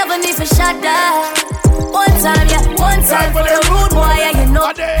 If me ever need for shot that. One time for the rude boy, and you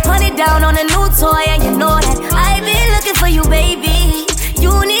know. Turn it down on a new toy, and you know that I been looking for you, baby.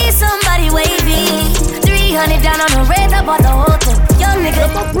 You need somebody wavy. 300 down on the red, I bought the whole thing. Young nigga.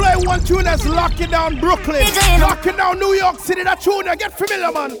 I'ma play one tune that's locking down Brooklyn, locking down New York City. That tune, get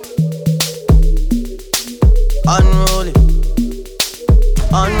familiar, man. Unruly,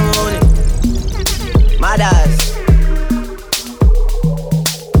 mothers.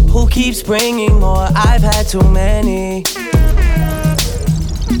 keeps bringing more? I've had too many.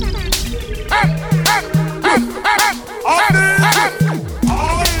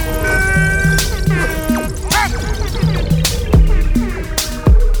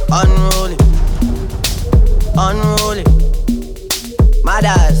 Unruly, unruly,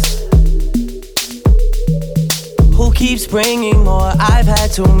 mothers. Who keeps bringing more? I've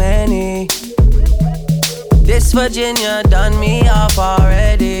had too many. This Virginia done me off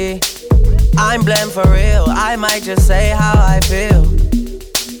already. I'm blamed for real, I might just say how I feel.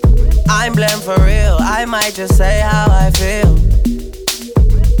 I'm blamed for real, I might just say how I feel.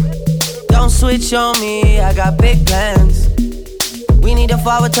 Don't switch on me, I got big plans. We need to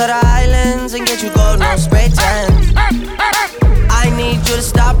forward to the islands and get you gold, no spray tans. I need you to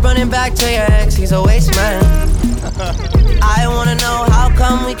stop running back to your ex, he's a waste man. I wanna know how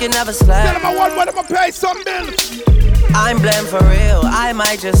come we can never slap. Tell him I want one of my pay some bills. I'm blamed for real, I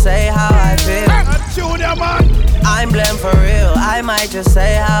might just say how I feel. Junior man. I'm blamed for real, I might just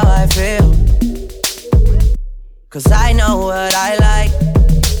say how I feel. Cause I know what I like,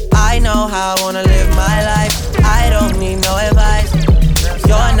 I know how I wanna live my life. I don't need no advice,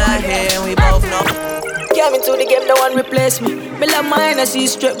 you're not here and we both know. Came into the game, no one replace me. Me love mine, I see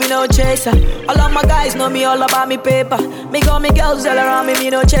straight, we no chaser. All of my guys know me all about me paper. Me got me girls all around me, me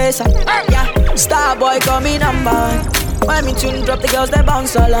no chaser. Yeah, star boy call me number one. When me tune drop, the girls they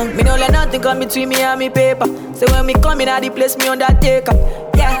bounce along. Me no let nothing come between me and me paper. So when me come in at the place, me undertaker.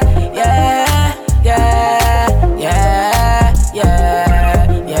 Yeah, yeah, yeah, yeah, yeah,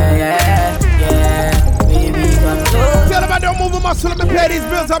 yeah, yeah. Baby, come close. Tell them I don't move a muscle, let me pay these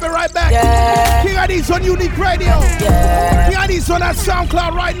bills, I'll be right back. Yeah. King Addies on Unique Radio. Yeah. King Addies on that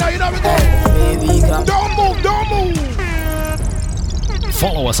SoundCloud right now, you know what I mean? Don't move, don't move.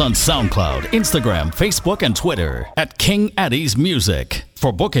 Follow us on SoundCloud, Instagram, Facebook, and Twitter at King Addies Music.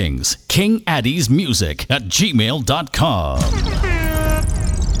 For bookings, kingaddiesmusic@gmail.com.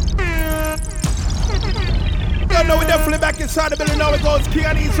 You know, we're definitely back inside the building. Now it goes. King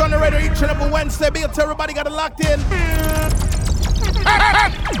Addies on the radio each and every Wednesday. Be it everybody got it locked in.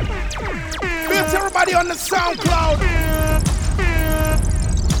 Be it everybody on the SoundCloud.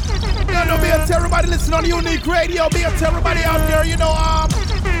 You know, be it everybody listening on Unique Radio. Be it everybody out there, you know,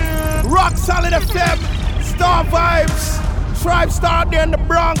 Rock Solid FM, Star Vibes, Tribe Star out there in the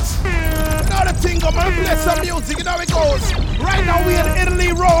Bronx. You know the thing, I'm gonna play some music, you know it goes. Right now we in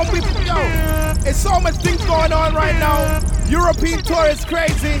Italy, Rome, it's so much things going on right now. European tour is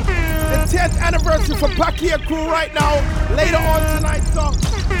crazy. The 10th anniversary for Pakia Crew right now, later on tonight, so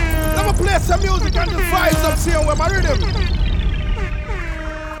let me play some music and just vibes up here with my rhythm.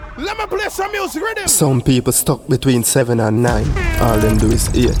 Let me play some music, rhythm. Some people stuck between 7 and 9. All them do is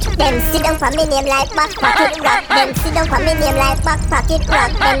 8. Them sit down for me name like back pocket rock. Them sit down for me name like back pocket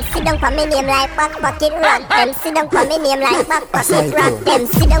rock. Them sit down for me name like back pocket rock. Them sit down for me name like back pocket rock. Them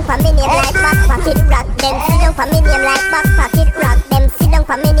sit down for me name like back pocket rock. Them sit down for me name like back pocket rock. Them sit down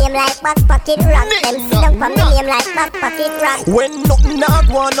for me name like back pocket rock. Them sit down for me name like back pocket rock. When nothing not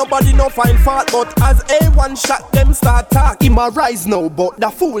one, nobody no find fault. But as A1 shot, them start talk. Him a rise now, but the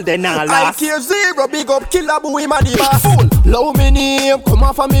fool they not last. I care zero, big up, killer boy, him a the boss. Fool, low me name, come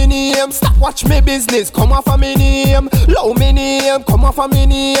off of me name. Stop watch me business, come off of me name. Low me name, come off of me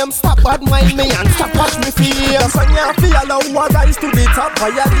name. Stop bad mind me and stop watch me feel. The sun ya feel low, a rise to the top.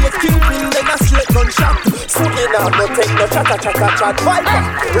 Violate kingpin, then a straight gunshot. Soon enough, no take no chat. Viper,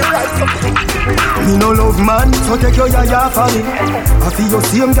 rise up. Me no love man, so take your yaya for me. I feel your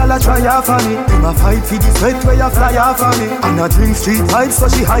same gal a try off for me. Him a fight for the sweat where you fly off for me. And a drink street vibes so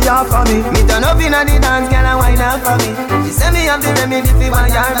she high off for me. Me turn up inna the dance, gal a wine off for me. She say me have the remedy for my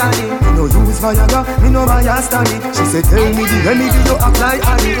body. Me no use Viagra, me no bias stanny. She say tell me the remedy you apply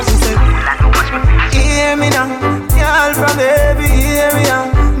on it. She say hear me now, girl from every area.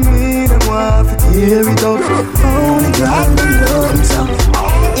 Me them want to tear it up. Only God knows how.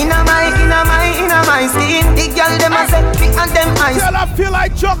 Inna my skin, the girl them a say fit and them eyes. Girl, I feel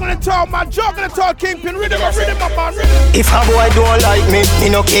like juggling the talk, man, juggling the talk, kingpin, rhythm, man, rhythm. If a boy don't like me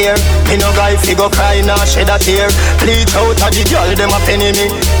no care. Me no guy fi go cry nor shed a tear. Bleed out a the girl them a penny me.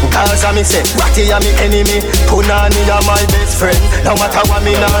 Cause a me say, Ratty a me enemy. Punani a my best friend. No matter what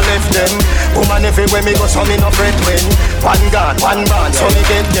me nah left them. Woman everywhere me go so me no fret when. One gun, one band, so me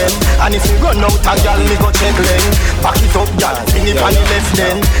get them. And if me run out a girl me go check them. Back it up girl, bring it on the left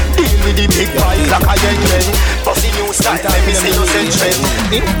then. Deal with the big boys like a young men. Bossy new style. Let me see you send trend.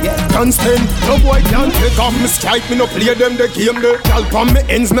 Can't stand, no boy can't take off me strike. Me no play them the game there. Gal from me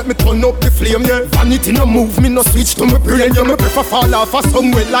ends make me turn up the flame yeah. Vanity no move me no switch to me brain yeah. Me prefer fall off a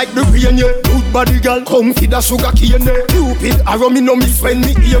somewhere like the rain yeah. Good body gal come feed a sugar cane yeah. Cupid arrow me no miss when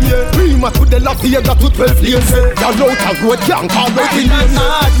me aim yeah. Prima to the La Vega to 12 lanes yeah. Gal out a road can't call out in lane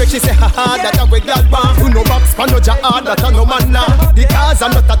yeah. Make she say ha ha that a way gal want. Who no box pan no ja hard that a no man la. The cars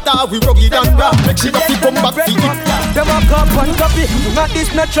are not a tar we rugged and rap. Make she got to come back for it. Them a cup and copy. Not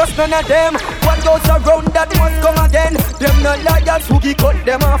this not trust none of them. What goes around that must come again. Them not liars who get cut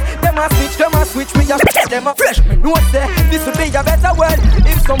them off. Them a switch we a them a fresh. Me know say this will be a better world.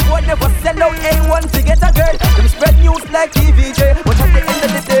 If some boy never sell out A1 to get a girl. Them spread news like TVJ. But at the end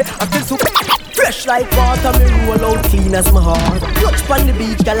of the day I feel so fresh like water. Me roll out clean as my heart. Touch on the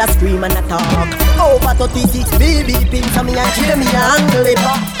beach, girl a scream and a talk. Over 36 baby pins on me and chill me angle it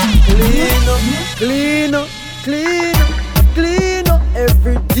up. Clean up, clean up, clean up, clean up.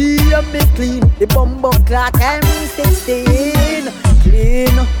 Every day I me clean. The bumbo clock M16. Clean up,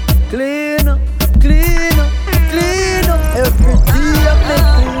 clean up, clean up, clean up. Every day I me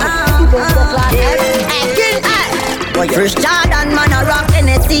clean. The bumbo clock M16. Boy, first Jordan man a rock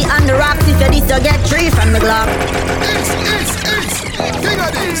NSC and the rocks. If you this you get 3 from the Glock.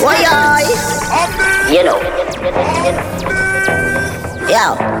 Why you know.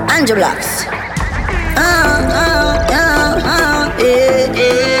 Yo, Andrew Blocks.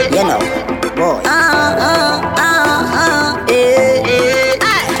 You know, boy.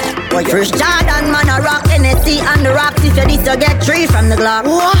 Boy, first Jordan man a rock NSC and the rocks. If you this you get 3 from the Glock.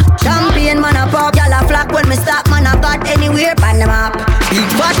 Champion man a pop, y'all a flock. When me stop man a got anywhere pan them up. Big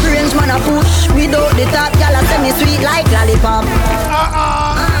fat range man a push without the top. Y'all a semi sweet like lollipop.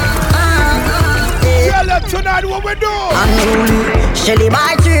 Tell them tonight what we do. Unruly, Shelly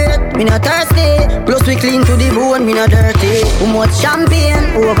by trade, me not thirsty. Plus we clean to the bone, me not dirty. Who much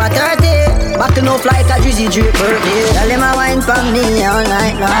champagne, over 30. Back enough like a juicy drip birthday. Tell them a wine from me all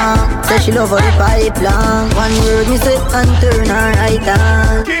night long. Say she love how the pipe long. One word me say and turn her right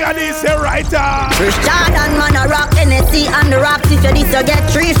on. King Addies say right on. First Jordan man a rock NSC and the rocks. If you this you get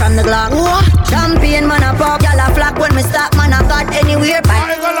 3 from the Glock. Champion man a pop, y'all a flock. When me stop man a got anywhere.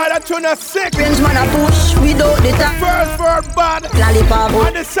 I ain't gonna lie, that tune is sick. Range man a push without the top. First verse bad, lollipop.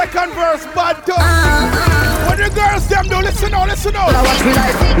 And the second verse bad too. When the girls them do, listen out, listen out. I watch me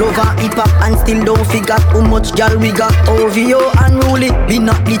like love and hip hop and still don't figure how much gal we got. OVO and Rolly, we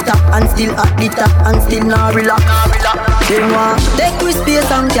not the top and still at the top and still not relax. They want take with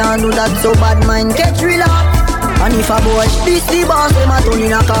space and can't do that, so bad mind catch relax. And if a boy this the boss, them a turn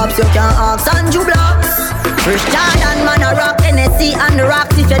in a cops, you can't ask Andrew Blocks. First Jordan man a rock NSC and the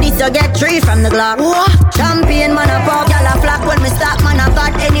rocks. If you this you get 3 from the Glock. Champion man a pop, y'all a flock. When me stop man a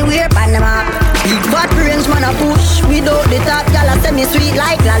got anywhere pan them up. Big fat range man a push without the top. Y'all a semi sweet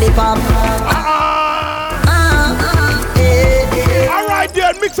like lollipop. Alright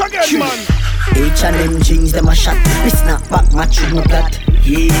then, mix again man. Each and them jeans them a shot. Me snap back my tune my plot.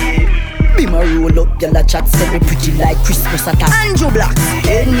 Yeah. Be my roll up, y'all a chat. Say me pretty like Christmas at Andrew Blocks.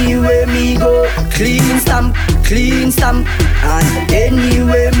 Anywhere me go, clean stamp. And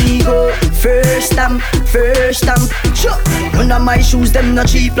anywhere me go, first stamp. Sure. None of my shoes them not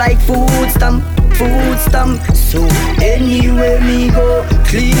cheap like food stamp. So anywhere me go,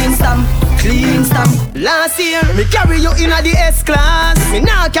 clean stamp. Last year, me carry you in a the S-Class. Me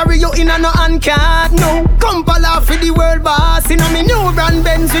now carry you in a no hand-card. No, come pala for the world boss. In a me new brand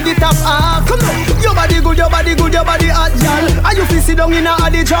Benz with the top half. Come on, your body good, your body hot, gal. Are you feel sit down in a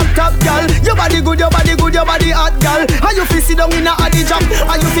the drop top, gal? Your body good, your body hot, gal. Are you feel sit down in a the drop?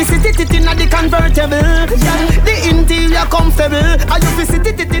 Are you feel sit it in a the convertible, gal? The interior comfortable. Are you feel sit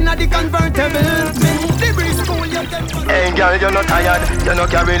it in a the convertible? The breeze cool, you get. Hey, gal, you're not tired, you're not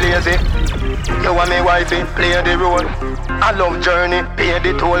carry lazy. You want me wifey, play the role. I love journey, pay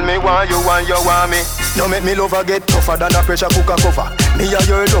the toll. Me want you want me. No make me lover get tougher than a pressure cooker cover. Me a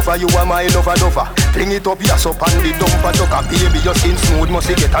your lover, you are my lover. Fling it up, yes up and the dumper tucker. Baby, your skin smooth, must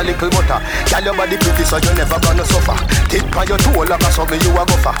get a little butter. Girl, your body pretty, so you never gonna suffer. Take by your toe like a something you a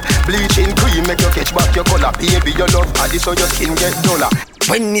gopher. Bleaching cream, make you catch back your color. Baby, your love body, so your skin get duller.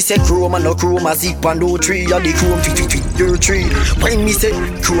 When me say chroma, no chroma, zip and do 3. Or the chrome, your 3. When me say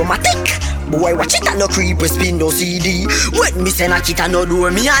chromatic, boy, watch it and no creep, spin no CD. When me say knock it and no door,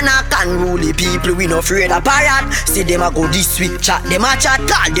 me and I can rule the people, we no afraid of parrot. See them a go this week, chat them a chat.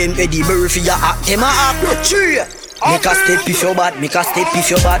 Call them Eddie Murphy, a act them a act. 3. Make a step if you're bad, if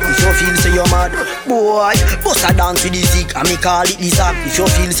you feel say you're mad. Boy, bust a dance with the Zeke, and me call it the Zap. If you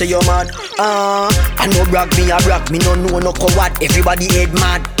feel say you're mad. I no brag, me no know no coward. Everybody head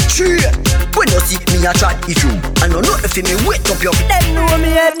mad. Straight. When you see me a chat issue, I know nothing for me wake up your. Them know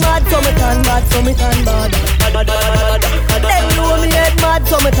me head mad, so me turn bad, so me turn bad. Them know me head mad,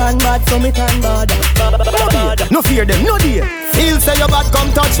 so me turn bad, so me turn bad. No fear them, no dear. Feel say your bad, come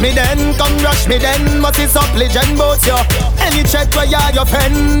touch me then, come rush me then. Must is up legend bout you. Any check where you your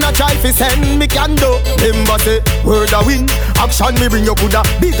friend, a try fi send me can do. Remember say word a win, action me bring you coulda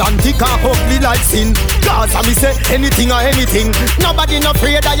big and thick and ugly like sin. Cause I me say anything or anything. Nobody no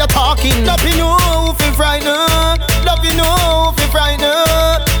afraid that you talking. Nothing know fi frighten. Nothing know fi frighten.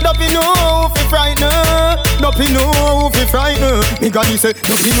 Nothing know fi frighten. Nothing know fi frighten. Me gonna say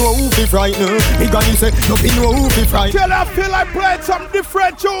nothing know fi frighten. Me gonna say nothing know fi frighten. Tell I feel like playing some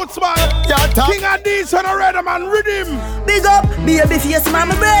different tunes, man. King Addies on a rhythm and rhythm. Big up, baby face,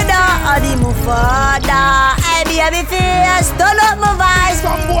 mama brother, Addy my father. Hey, baby face, turn up my voice.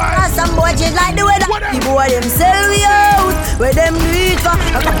 Some boy just like the weather. The boy them sell we out, where them do it for.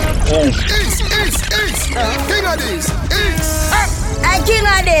 King Addies, Hey, King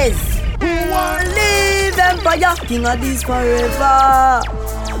Addies. Who want live empire? King Addies forever.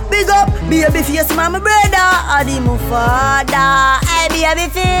 Big up, baby face, mama brother, Addy my father. Hey, baby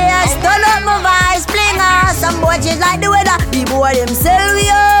face, turn up my voice, flinger. Some boy just like the weather. The boy them sell we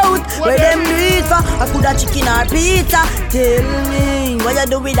out, where them do it for. I could have chicken or pizza. Tell me, what you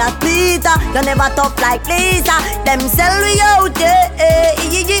do with that pizza? You never tough like Lisa. Them sell we out,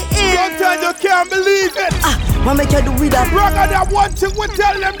 Sometimes you can't believe it. What make you do with that? Rather than one thing we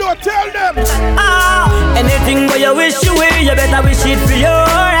tell them, don't tell them. Anything where you wish you will, you better wish it for your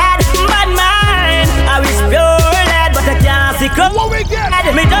head. Bad mind, I wish pure head, but I can't see club. What we get?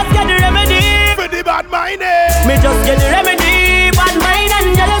 Me just get the remedy for the bad mind. Me just get the remedy, bad mind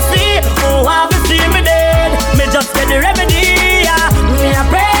and jealousy. Oh, have you seen me dead? Me just get the remedy. Me a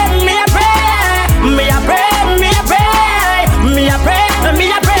pray, me a pray, me a pray, me a pray, me a pray, me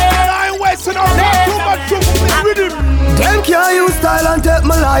a pray. I ain't wasting all that too much to rhythm. Them can't use style and take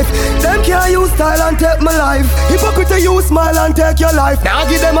my life. Them can't use style and take my life. Hypocrite you smile and take your life. Now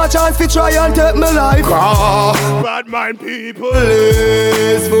give them a chance to try and take my life. Bad mind people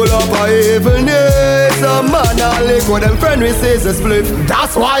is full of evilness. A man a lick with them friend we says a split.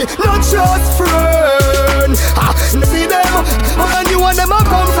 That's why not just friend. See them and you and them a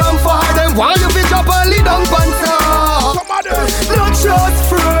come from far. Them why you be drop and lead on pants. Not just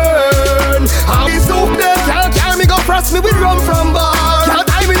friend. I so them can't carry me go frost me with rum from bar. Can't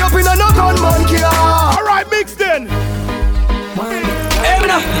tie me up in a no gunman car. Alright, mix then. Hey, me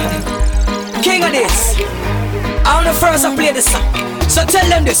now. King Addies. I'm the first to play this song, so tell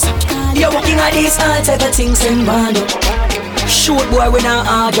them this. You're working at this, all type of things in band. Shoot boy, we not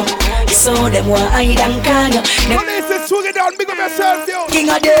argue. So them want hide and call you. Police is swinging down, big up yourself, yo. King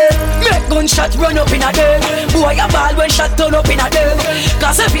Addies, make gunshot run up in a day. Boy, a ball when shot turn up in a day.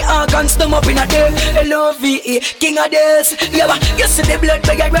 Cause every organ stum up in a day. L-O-V-E, King Addies. Yeah, you see the blood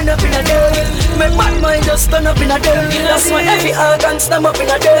bag run up in a day. Make bad mind just turn up in a day. That's why every organ stum up in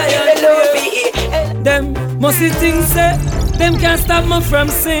a day. L-O-V-E. Them must see things say, them can't stop me from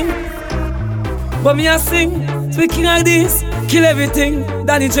sing. But me a sing, speaking of this, kill everything.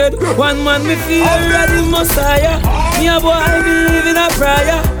 Danny Jed, one man me feel ready Messiah. Me a boy believe in a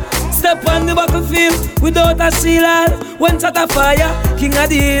prayer. Step on the battlefield without a shield. Went at a fire. King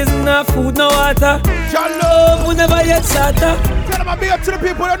Addies, no food, no water. Your love will never yet shatter. Tell them I be up to the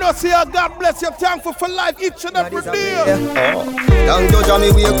people that know, say God bless you, thankful for life each and every day. Thank you,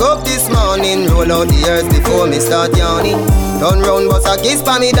 Johnny, wake up this morning. Roll out the earth before me start yawning. Turn round, bust a kiss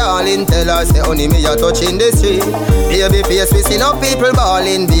for me, darling. Tell her, say, honey, me a touching the street. Baby face, we see no people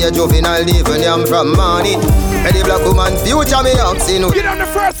balling. Be a juvenile, even I'm from morning. Any black woman, future me asking. Get on the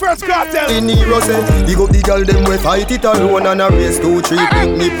first cartel. In hero say, big up the girl, them we fight it alone. And a race 2, 3,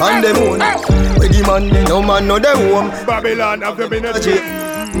 pick me pan them own. Where the man, no man, no them home. Babylon, have them in a jail.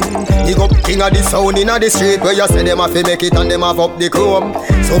 Big up King of the sound in the street. Where you say them have to make it and them have up the chrome.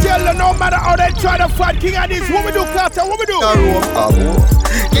 So tell them no matter how they try to fight King Addies, what we do, Carter, what we do?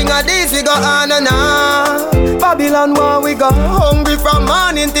 King Addies, we go on and on. Babylon one we go hungry from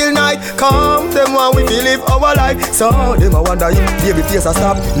morning till night. Come, them one we feel live our life. So them a wonder if baby face a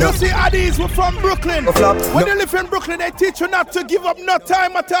stop. No. You see Addies, we're from Brooklyn. When they live in Brooklyn, they teach you not to give up no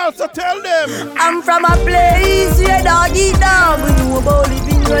time at all. So tell them I'm from a place where dog eat dog. We know about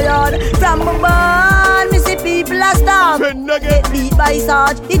living your yard. From my barn, me see people a starve. Get beat by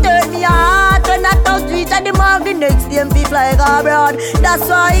Sarge, it hurt me heart. When I touch street at the morning, next day me fly abroad. That's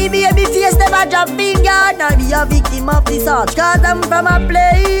why baby face never drop finger. Now be a victim of this art. Cause I'm from a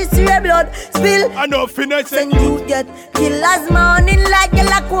place where blood spill. I know finesse. And you get killed as morning like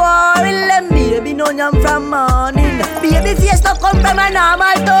a quarrel. And baby know I'm from morning. Baby the face no come from a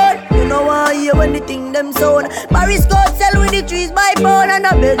normal tone. You know I hear when the thing them sound. Paris gold sell with the trees by pound. And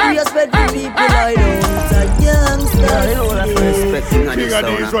a bed respect for people I know. It's a gangster. You know that's respecting on King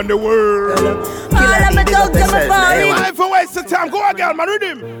Addies on the world. All of my dogs and my family. I ain't for waste of time. Go again, man,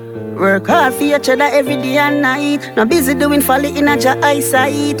 rhythm. Work hard for each other every day and night. Not busy doing folly in a Jah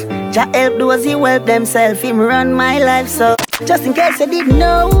eyesight. Jah help those who help themselves. Him run my life so. Just in case you didn't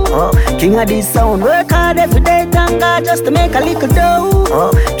know, King Addies sound. Work hard every day, thank God, just to make a little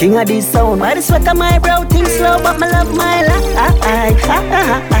dough. King Addies sound. Why the sweat on my brow, think slow, but me love my life.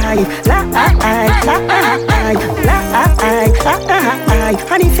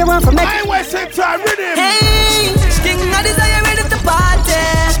 And if you want to make I ain't wasting time, rhythm. Hey, King Addies, are you ready to party?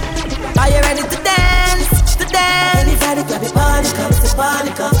 Are you ready to dance? To dance? Anybody got the party cups, the party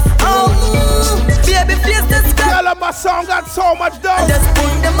cups. Oh, baby, please just go. Tell them my song got so much dough. Just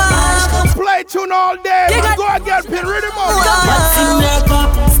put them up. Play tune all day. Man, go again, pin rhythm on. What's in your cup?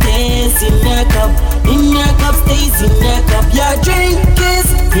 Stays in your cup. In your cup, stays in your cup. Your drink is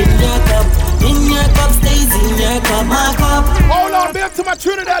in your cup. In your cup, stays in your cup. My cup. Hold on, big up to my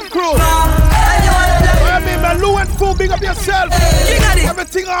Trinidad crew. I mean, man, Lou and Foo, big up yourself.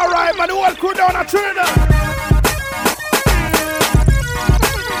 Everything alright, man. The whole crew down at Trinidad.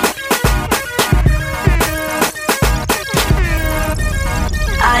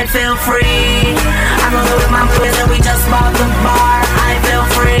 I feel free. I'm over with my boys and we just bought the bar. I feel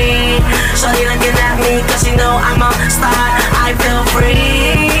free. Shawty looking at me cause she know I'm a star. I feel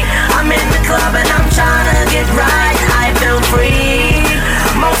free. I'm in the club and I'm trying to get right. I feel free.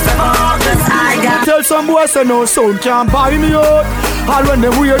 Most of all cause I got. Tell some boys say no sound can't buy me out. All when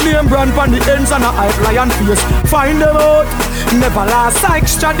them wear name brand on the ends and a hype lion face, find them out. Never last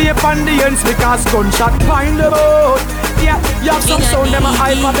extra day on the ends because gunshot find them out. Yeah, you have some sound, them a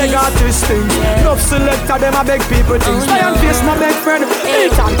hype a beg artist things. Enough selector, them a beg people things. Lion face my beg friend,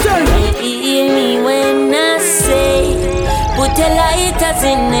 eat and tell me. Hear me when I say, put your lighters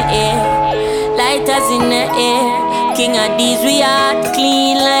in the air, lighters in the air. King Addies, we are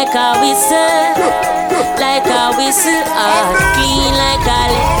clean like a whistle, like a whistle, clean like a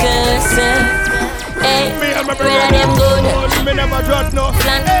liquor, sir. Hey, where are them good? Plan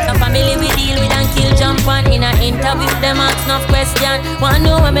a family we deal with and kill jump on. In a interview them ask enough question. Want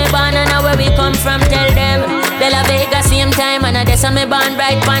know where me born and where we come from, tell them. Bella Vega same time and a desa me born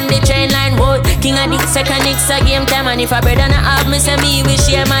right on the train line. Whoa, King Addies second it's a game time. And if a brother not have me say me we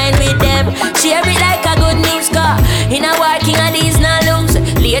share mine with them. Share it like a good news car. In a war King Addies not lose.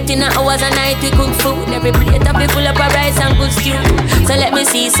 Late in the hours and night we cook food. Every plate up be full up of rice and good stew. So let me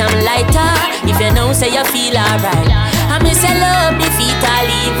see some lighter. If you know say you feel alright. I me say love defeat all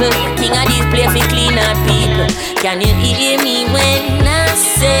evil. King Addies play for clean up people. Can you hear me when I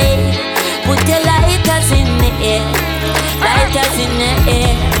say, put your lighters in the air, lighters in the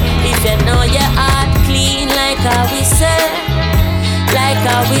air. If you know your heart clean like a whistle, like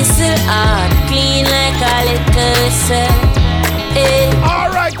a whistle, heart clean like a liquor, sir.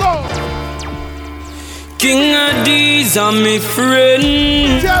 Alright, go. King Addies are my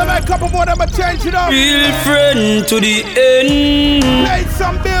friend. Tell me a couple more, I'ma change it up. Real friend to the end. Play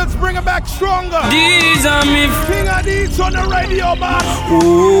some bills, bring it back stronger. These are me King Addies on the radio, man.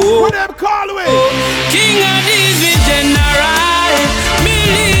 Oh. What them call we? King Addies the general.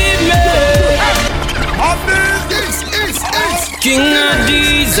 Believe me. King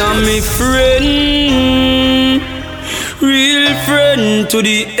Addies are my friend. Real friend to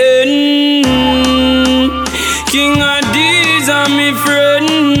the end. King Addies are my friend.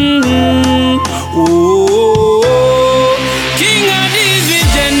 Oh, King Addies the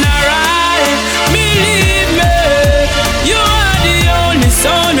general. Believe me, you are the only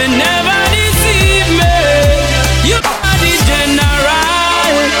son who never deceive me. You are the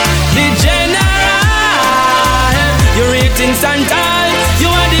general, the general. Your ratings and time, you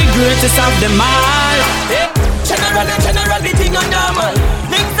are the greatest of them all. General, the thing on normal.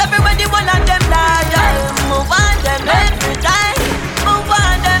 Links everybody, one of them loyal. Move on them every time. Move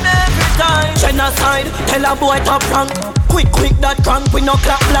on them every time. Genocide, tell a boy top rank. Quick that crank, we no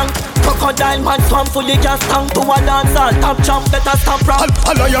clap blank. Crocodile man swam fully gas tank. To a dancer, top champ, better stop rap.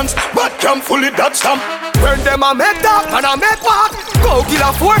 Alliance, bad camp fully that stamp. When them a make that, and a make walk. Go kill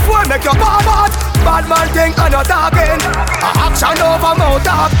a 4-4, make your bar bad. Bad man thing and not talking. Action over mouth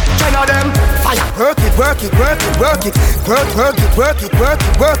talk. 10 of them fire. Work it. Work it.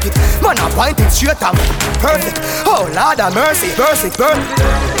 Man, I point it straight up. Perfect. Oh Lord have mercy.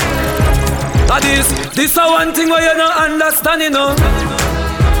 Addies, this a one thing where you don't understand, you know.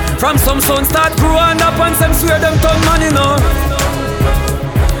 From some son start growing up and some swear them turn man, you know.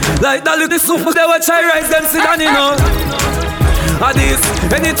 Like that little soup, they will try rise them sit down, you know. Addies,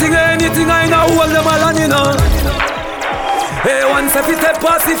 anything I know, hold them all on, you know. Hey, once if it take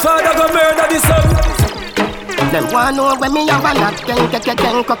past the father, go murder the son. Them wanna know when me have a knock,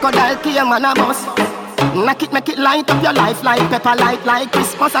 ken, crocodile came and a bus. Knock it, make it light up your life like pepper light, like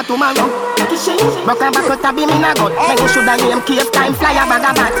Christmas or tomorrow. Broke and back out a beam in a gut. Then you shoulda name cave time flyer bag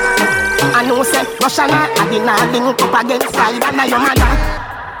a bat. I know say Russian I did not link up against Side and your mother.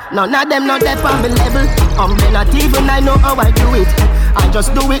 None of them not there on me level. Not even I know how I do it. I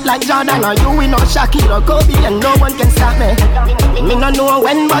just do it like Jordan or you, we know Shakira or Kobe, and no one can stop me. Me no know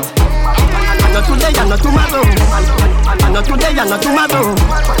when, but I know today, I know tomorrow. I know today, I know tomorrow.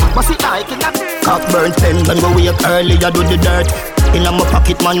 But see, I can cock burn pen, then go wake early, I do the dirt. In my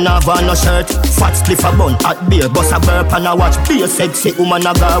pocket, man, never no shirt. Fat spliff a bun, hot beer, bust a burp, and I watch be a sexy woman,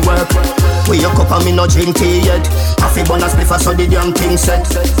 I got work. Wake up and me no drink tea yet. Half a bun a spliff, so the damn thing set.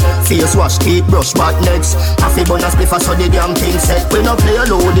 Face wash, teeth brush, back next. Half a bun a spliff, so the damn thing set. We no play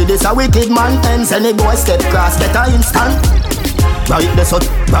loaded, this a wicked man ends. Any boy step cross, get a instant. Right this out,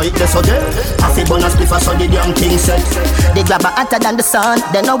 yeah. Half a bun a spliff, so the damn thing set. The grabber hotter than the sun,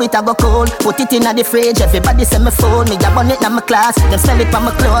 they know it a go cold. Put it in the fridge, everybody say me phone. Me a bun it in my class, them sell it on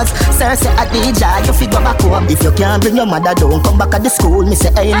my clothes. Sir say Addies, you fi go back home. If you can't bring your mother down, come back at the school. Me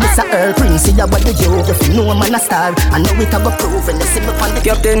say hey, Mr. Earl, Prince, see ya what you do. You fi know man a star, I know it a go prove. And they see me on the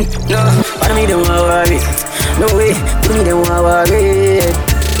captain, no, I me don't worry. No way, me don't worry.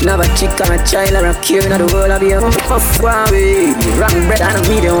 Never chick or a child or a cure, not the world of you. Fuck away, wrong bread and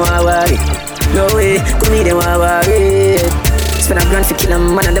me don't worry. No way, me don't worry. Spend a grand for kill a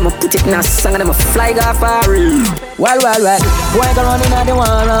man and them a put it in a song and them a fly off a roof. Well, boy go run in the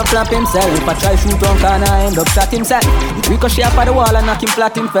wall and flap himself. I try shoot on corner, end up shot himself. Ricochet off of the wall and knock him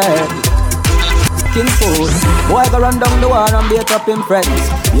flat in face. King food. Boy go run down the wall and beat up him friends.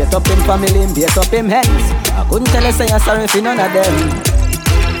 Beat up him family, beat up him heads. I couldn't tell you say you're sorry for none of them.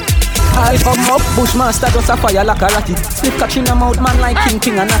 I come up, Bushmaster just a fire like a rocket. Split catch in the mouth, man like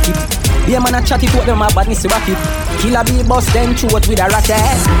King and knock it. Be a man a chat it, what them a badness rocket. Killer be bust, then chew it with a rat.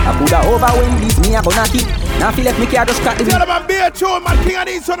 I coulda overwhelmed this, me a go knock it. Now feel like me care just crack the beat. Tell them I'm beer tune, man, King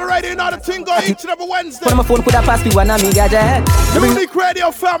Addies on the radio, now the thing go each and every Wednesday. Put my phone coulda pass me one of me gadget. Unique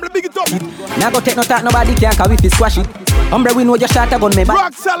radio family, big it up. Now go take no talk, nobody can cause we fi squash it. Umbre we know your shot a gun me back.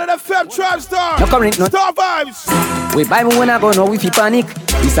 Rock Solid FM, Tribe Star. No current, no Star Vibes. We buy me when I go, no we fi panic.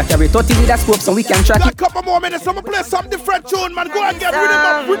 This a carry 30 with a scope so we can track it. Got a couple more minutes, I'ma play some different tune, man. Go and get rid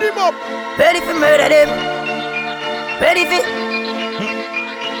him up. Ready for murder them. Ready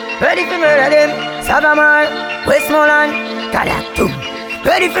for murder them. Savamar, Westmoreland, Kadatu.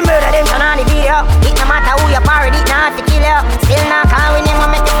 Ready for murder them, turn on the video. It no matter who you parody, it not to kill you. Still not calling him, I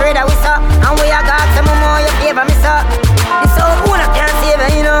make the afraid of we saw. And we are got some more you favor me saw. This old one I can't save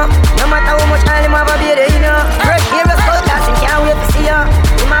you, you know. No matter how much time him have a baby, you know. Fresh hair is cold, and can't wait to see you.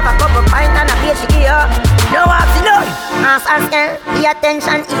 Him have a couple pints and a page to give you. No ops, no. Ask and scale, the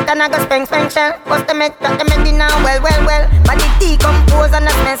attention, eat and I go spend shell. Bust the med dinner, well. But the tea compose and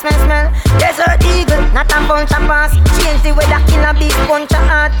the smell. Desert eagle, not a bunch of pass. Change the weather, kill a beast, bunch of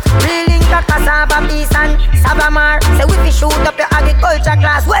heart. Reeling the cassava piece and Savamar. Say we fi shoot up your agriculture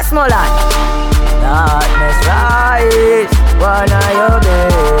class, Westmoreland. Darkness rise, one eye obey.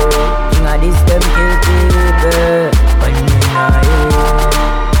 King Addies them kill people, when me not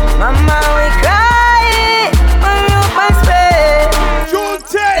here. Mama we cry, when you pass me. June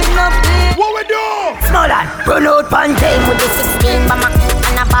 10, what we do? Smolan, run out pantain with the 16 bomber.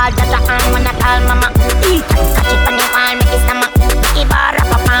 And a ball that a arm and a tall mama. Eat and catch it on your wall, make it stomach. Make it bar up,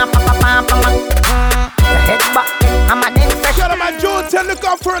 your head back, I'm a damn fresh. Shut up, man, June 10, look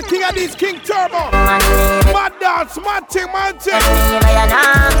out for a King Addies, King Turbo. Mad dance, mad thing.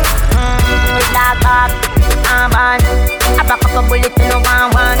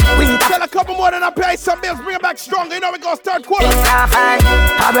 Tell a couple more than I pay some bills, bring it back stronger. You know we gonna start quarter.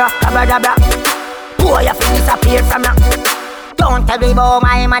 Boy, you feel disappear from ya. Don't tell me about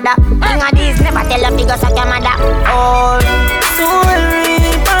my mother. King Addies never tell a figure suck your mother. Oh, soul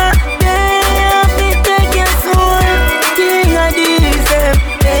reaper, they have to take your soul. King Addies,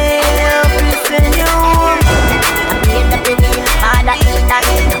 they have to send you home. I paid the premium, father eat that. I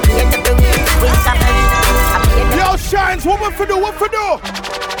paid the premium, winter. Yo, Shines, what for do?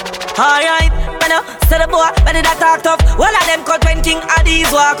 Alright, when I say the boy, when they talk tough, one of them cut when King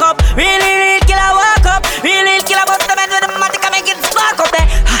Addies walk up. Real killer walk up. Real killer bust the man with the matic and make it spark up there.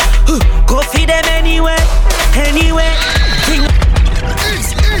 Go feed them anyway. King.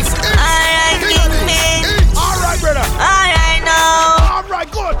 Alright, King me. Alright, brother. Alright, now. Alright,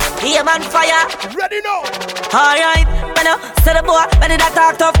 good. Here man fire. Ready now. Alright, when I say to the boy, when did I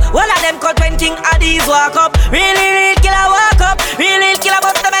talk tough? One of them cut when King Addies walk up. Really killer walk up. Really killer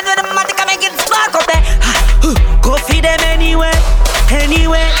bust them into the matic and make it spark up there. Go feed them anywhere.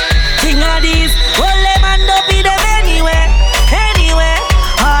 King Addies, all them and don't feed them anywhere.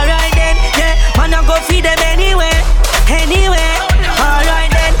 Alright then, yeah, man don't go feed them anywhere.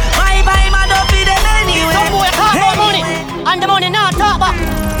 Alright then, bye man don't feed them anywhere. Some boy talk about money, and the money not talk back.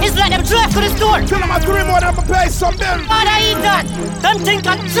 It's like them drive to the store. Tell them I 3 more than to pay some bill. What I eat that? Them think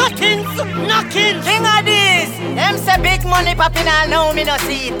of chuckins, knockings. King Addies, them say big money popping all now me no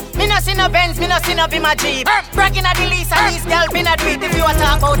see it. Me no see no Benz, me no see no Bima Jeep. Bragging at the lease and these girls me no do it. If you a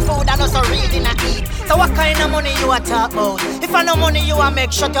talk about food I know so really not eat. So what kind of money you a talk about? If I no money you a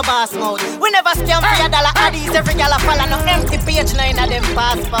make, shut your boss mouth. We never scam for your dollar Addies. Every girl a follow no empty page 9 of them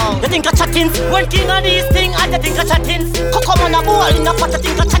passport. You think of chattings? When King Addies thing, I think of chattings. Come on a ball in the pot, you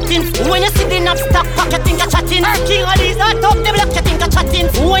think of chattings. When you see the knapsack pack, you think of chattings. King Addies not top the block, you think of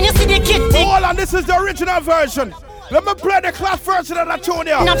chattings. When you see the kid thing. Hold on, this is the original version. Let me play the class version of that tune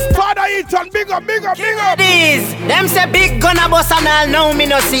here. Father Eaton, big up. Addies, them say big gun a bus and all now me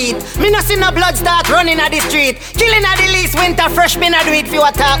no see it. Me no see no blood start running at the street. Killing at the least, winter fresh, me no do it. If you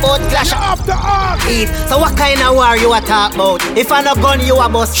a talk about clash after all. So what kind of war you a talk about? If I no gun you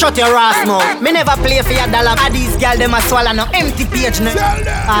a bus, shut your ass mouth. Me never play for your dollar. Addies girl them a swallow no empty page no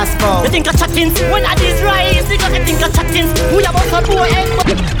passport. You think of chattings? When Addies rise, you think of chattings. We a bus a boy head.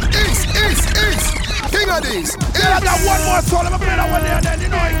 King Addies. Yeah, I got one more song. Let me play that one there, and then you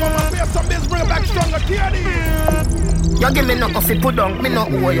know I'm gonna play some bills, bring it back stronger. King Addies. You give me no coffee, put down, me no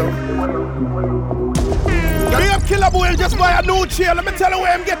owe you. Big up Killer Boy, just buy a new chair. Let me tell you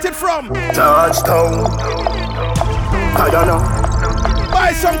where I'm getting it from. Touchdown. Guyana.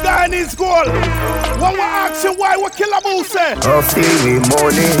 Buy some Guyanese gold. When we ask you why, what Killer Boy say? Stealing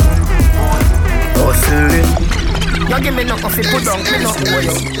money. Hustling. You give me no coffee, put down, me no owe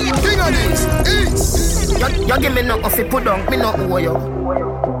you. King Addies. You give me no coffee, put down, me no owe you.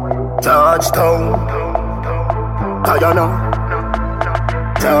 Touchdown. Guyana.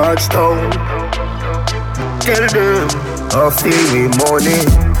 Touchdown. Tell them stealing money.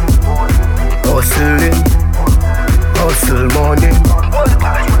 Hustling. Hustle money.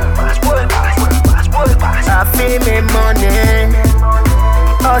 I feel me money.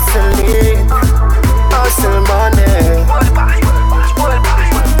 Hustling. Hustle money.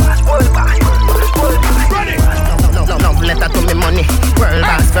 Love letter to me money. World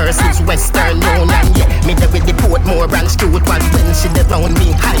Boss versus Western Union. Yeah, me there with the Portmore branch to it. One when she dey round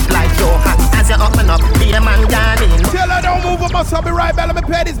me, hype like your hat. As you open up, be a man gone in. Tell her don't move up, must be right back. Let me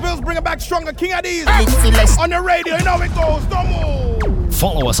pay these bills, bring it back stronger. King Addies on the radio, you know it goes. Don't move.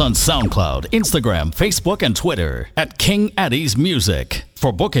 Follow us on SoundCloud, Instagram, Facebook, and Twitter at King Addies Music.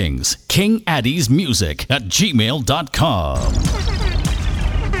 For bookings, kingaddiesmusic@gmail.com.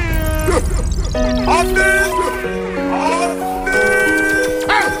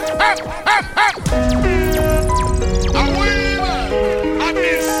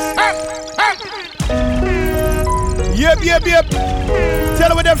 Yep. Tell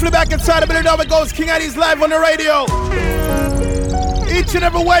them we definitely back inside. I believe now it goes. King Addies live on the radio. Each and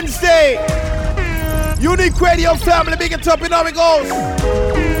every Wednesday. Unique Radio family, big it up, you know how it goes.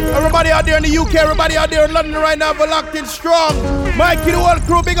 Everybody out there in the UK, everybody out there in London right now, we're locked in strong. Mikey, the whole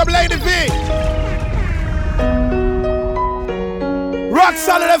crew, big up Lady V. Rock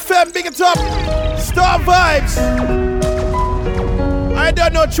Solid FM, big it up. Star Vibes. I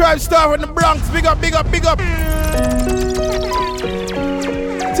don't know Tribe Star in the Bronx, big up.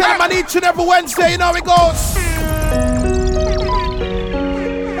 Tell them on each and every Wednesday, you know how it goes.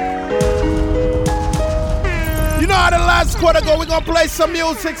 You know how the last quarter go, we're gonna play some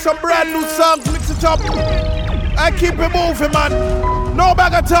music, some brand new songs, mix it up. I keep it moving, man. No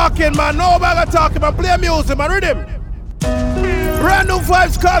bag of talking, man. Play music, man. Rhythm. Brand new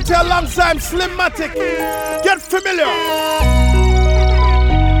Vibes Cartel alongside Slimmatic. Get familiar.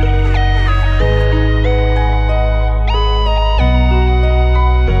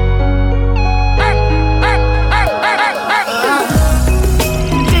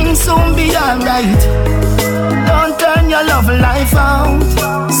 Soon be alright. Don't turn your love life out.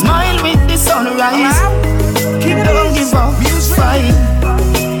 Smile with the sunrise. Don't give up, fight.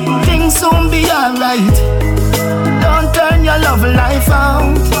 Things soon be alright. Don't turn your love life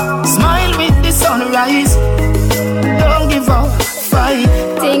out. Smile with the sunrise. Don't give up, fight.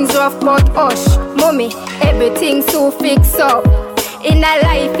 Things rough but hush, mommy. Everything so fix up. In a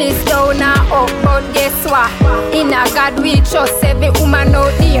life is down and up, but guess what? In a God we trust, every woman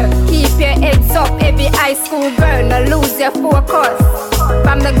out there. Keep your heads up, every high school girl, no lose your focus.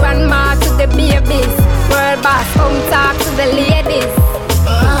 From the grandma to the babies, world boss, come talk to the ladies.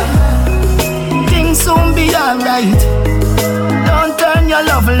 Things soon be alright. Don't turn your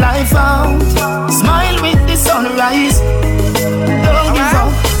love life out. Smile with the sunrise. Don't give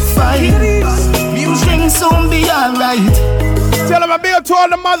up, fight. Things soon be alright. Tell them I'm big to all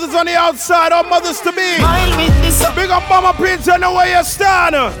the mothers on the outside, all mothers to be. Smile with the sun. Big up Mama Prince, I know where you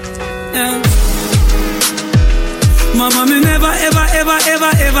stand. Yeah. Mama, me never, ever, ever,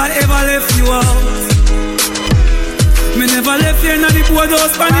 ever, ever, ever left you out. Me never left you in the poor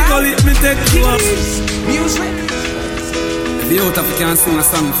house, panic gully, me take you out. Music. If you out of you can sing a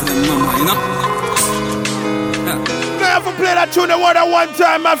song for them, mama, you know? Yeah. Never play that tune the word at one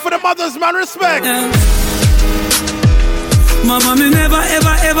time, man, for the mothers, man, respect. Yeah. Mama, me never,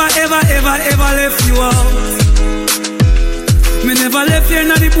 ever, ever, ever, ever, ever left you out. Me never left you in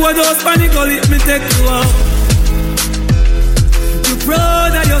the poor house, panic gully, me take you out. You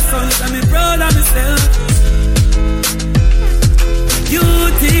proud of your sons, and me proud of myself. You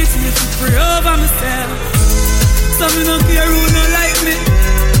teach me to pray over myself. Some me no care who no like me.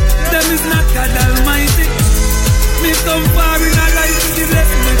 Them is not God Almighty. Me come far in a life to the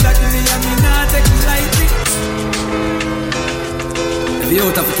blessing exactly me and me not take it lightly. If you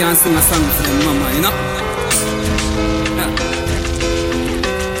out of you can sing a song for them, mama, you know?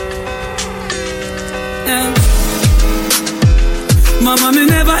 Yeah. Mama, me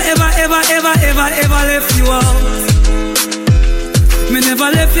never, ever, ever, ever, ever, ever left you out. Me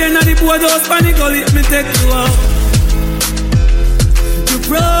never left you in the poor house, panic gully, me take you out. You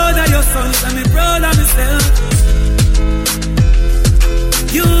proud of your sons, and me proud of myself.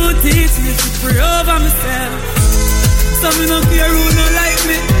 You teach me to pray over myself. Some me no care who no like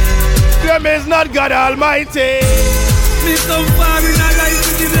me. Them is not God Almighty. Me come far in a life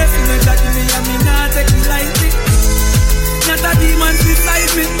to the blessing exactly me and me not take it lightly. Not a demon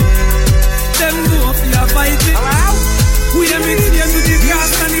beside me. Them know if you fight me. We are mixed here with the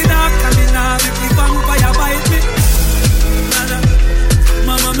grass and the dark, and the now make the vampire bite me.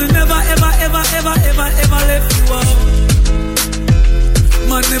 Mama, me never, ever, ever, ever, ever, ever left you out.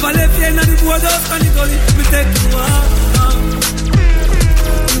 Man, never left you in the board house and the gully, me take you out.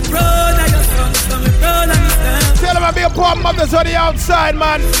 Me proud of your sons, so me proud of myself. Tell them I be a poor mothers on the outside,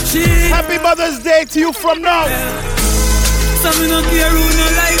 man. Happy Mother's Day to you from now. Some me no care who no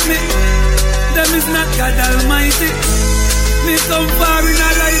like me. Them is not God Almighty. Me come far in a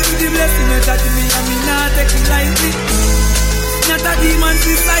life to the blessing that me and me not take it lightly. Not a demon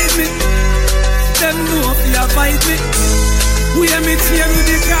beside me. Them know if you fight me. We are me cheer with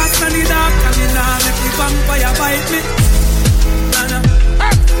the grass and the dark, and me not make the vampire bite me.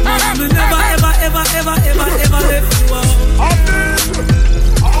 Mama, me never, ever, ever, ever, ever, ever left you out.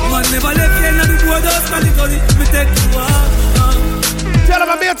 Man, never left you in the board house, and the gully, me take you out. Tell them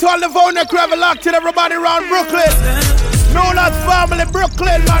I'm here to all the Vonacre locked in everybody around Brooklyn. Known as family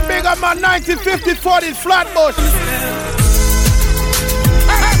Brooklyn, man. Big up my 1950s, 40s Flatbush.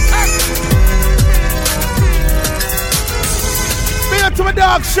 Big up to my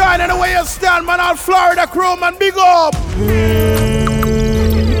dog Shine and the way you stand, man. All Florida crew, man. Big up.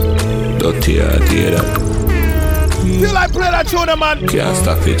 Don't hear that. Till I play that tune, man. Can't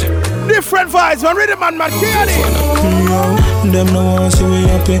stop it. Different vibes, man. Rhythm, man. Can't it? Them no want see we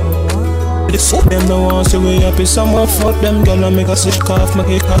happy. Them no want see we happy. Someone fuck them girl and make a sick off my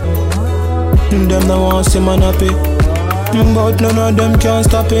kick up. Them no want see man happy. But none of them can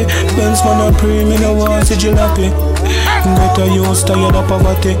stop it. Benz man a pre, me no want see jalopy. Get a youth tired of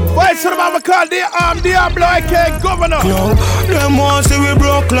poverty. Why so the mama call the Diablo aka governor? Yo, them want see we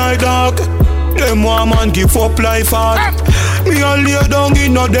broke like dog. Them want man give up life hard. Me a lay down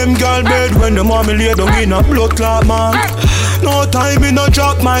in a them girl bed when the mommy lay down in a blood clot man. No time in a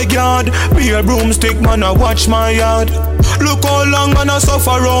drop my guard. Be a broomstick man a watch my yard. Look how long man I suffer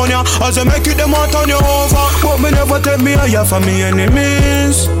around ya. As I make it them out on you over. But me never take me higher for me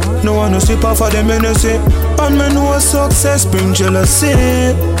enemies. No one no sip off of them energy. And me know success bring jealousy.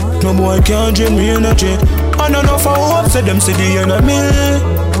 No boy can't drain me energy. And enough of hope say them see the enemy.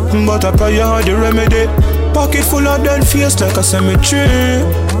 But I pray hard the remedy. Pocket full of dead face like a cemetery.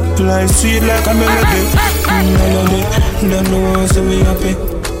 Life sweet like a melody. Melody. Them no one say we happy.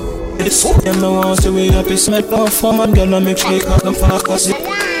 Them no one say we happy. Smack off for man girl and make shake up them focus.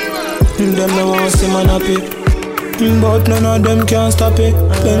 Them no one say man happy. But none of them can stop it.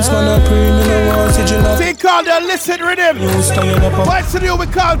 Benz man a pre, me no want see jalopy. They call the illicit rhythm. What's the deal we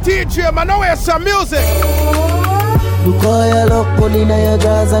call DJ, man? Now here's some music. Look how you look, pull in your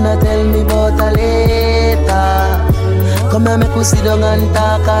jaws and I tell me about a later. Come here, make us sit down and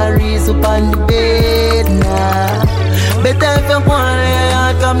talk and raise up on the bed now. Better if you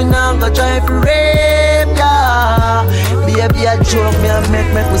want to come in and go try for rape ya. Baby, a joke me and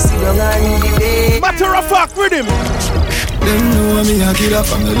make us sit down and the bed. Matter of fact, with him. Them know me a killer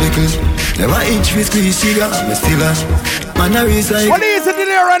from the little. Never itch with squeeze sugar, I'm still a man a recycle. What is it in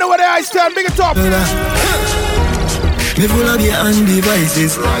there right now where I stand? Big it up. Me full of the hand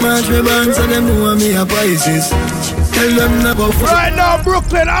devices. March me bands and them know me a Pisces. Tell them about right now,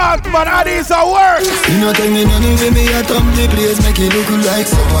 Brooklyn, Altman, Addies are work. You know tell me none of me a thumb the place, make it look like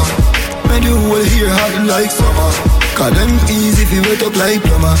summer. Make the whole here hot like summer. Cause them easy if you wet up like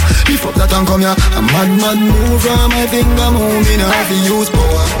plumber. Lift up that and come here, a mad move from my finger moving. I have to use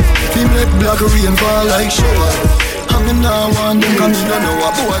power. Feel like black rain fall like shower. I'm in now one, them come in and know a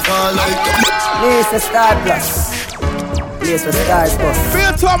boy fall like Place the Star Plus. Place the Stars Plus.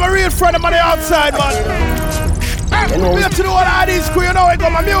 Real time, a real friend of mine outside, man. Real to the whole Addies crew, you know I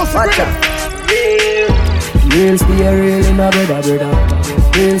got my music. Watch out. Real stay real in a brother.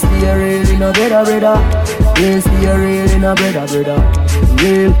 Real stay real in a brother. Real stay real in a brother.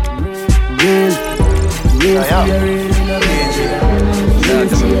 Real stay real in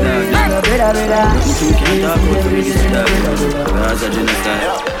a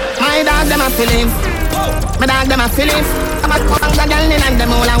My dog them a feelings, my dog them a feelings. I'm a con the girl and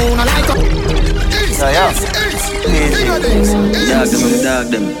them all I wanna like up. Dog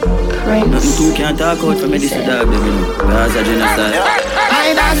them. Nothing too can't talk out for me. This is dog them, you know. That's a genocide.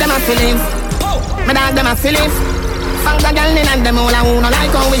 My dog them a feelings, my dog them a feelings. Fang the girl and them all I wanna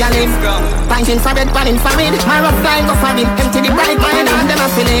like how we a live. Punching for bed, panning for it. My rough flying go for it. Empty the bright. My dog them a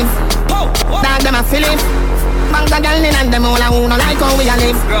feelings, dog them a feelings. Fang the girl and them all I wanna like how we a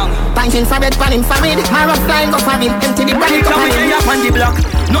live. Punching for bed, panning for it. My rough flying go for it. Empty the bright. Go for it. Up on the block.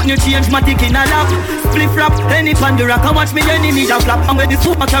 Nothing you change, my tick in a lap. Split flap, any pan the rock. I watch me enemy a flap. And when the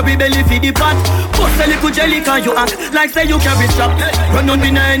soup I carry belly for the pot. Bust a little jelly can you act like say you carry strap. Run on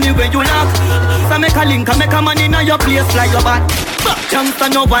me anywhere you lock. So make a link and make a man in your place like your bat. Jumpster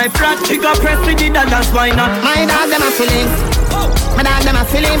no wife rat. She got press with the dollars, why not? My dog them a feelings, my dog them a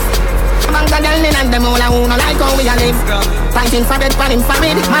feelings. Among the girl and them all I wanna like how we a live. Fighting for bed, panning for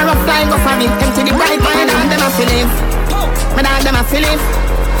it. My rough flying go for it. Empty the bright. My dog them a feelings, my dog them a feelings.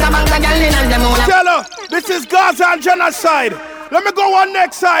 Among the girl and them all I. Tell her, this is Gaza and genocide. Let me go on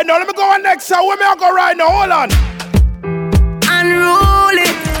next side now. Let me go on next side. Where me I go right now? Hold on. Unruly.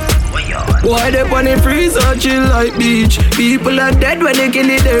 Why they on the freezer chill like beach? People are dead when they kill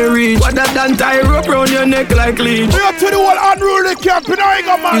it they reach. What that done tie rope round your neck like leech. We up to the whole unruly camp in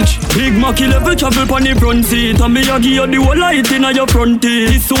Oregon, man. Big Macky level travel on the front seat. And me a give you the whole light in your front teeth.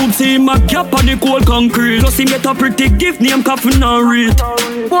 This soup see my gap on the cold concrete. Plus he get a pretty gift name coffin and read.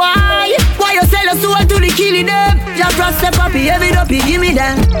 Why you sell a soul to the killing them? Just trust the puppy, every up, give me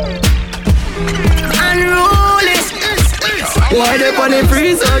them. Unruly. Why they on the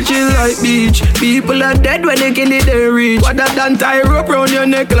freezer chill like beach? People are dead when they kill it they reach. What that done tie rope round your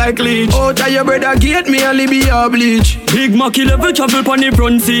neck like leech. Out of your brother gate me only be a bleach. Big Macky level travel on the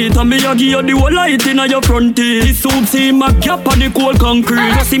front seat. And me a give you the whole light in your front teeth. This soup see my gap on the cold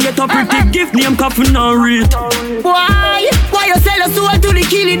concrete. Plus he get a pretty gift name coffin and read. Why you sell a soul to the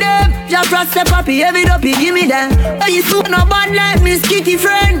killing them? Just trust the puppy, every up, give me them. Oh, you suit no bad like Miss Kitty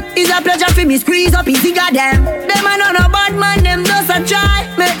friend. It's a pleasure for me squeeze up his cigar them. Them are not no bad man, them just a try.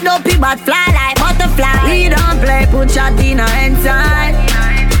 Make no pig but fly like butterfly. We don't play, put your dinner inside.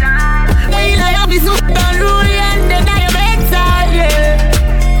 We like up his suit unruly and then die your bedside,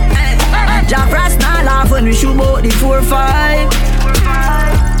 yeah. Jack Frost not laugh when we shoot out the 4-5.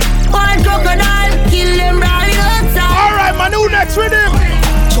 One crocodile, kill them right outside. Alright, man, who next with him?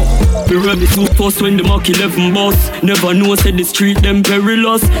 Me ready to post when the Macky 11 boss. Never know said the street them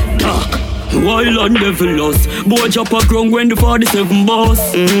perilous. Dark, wild and devilous. Boy drop a ground when the 47 boss.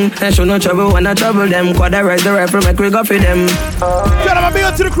 I show no trouble when I trouble them. Quad I rise the rifle, make we go for them. Tell them I'm big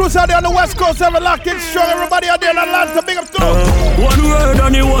up to the crews out there on the west coast. Ever locked in strong. Everybody out there in Atlanta, big up to one word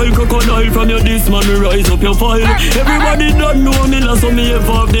on the wild crocodile. From your this man, we rise up your file. Everybody don't know me, last so me ever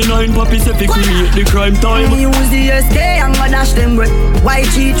have the 9 puppies if you create the crime time. Me use the SK and go dash them with.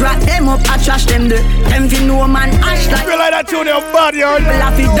 White cheat, rat them up, I trash them there. Them fi no man ash like. Feel like that tune your body on. People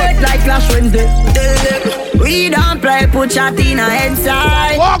have it dead like Clash Wednesday. We don't play, put your tina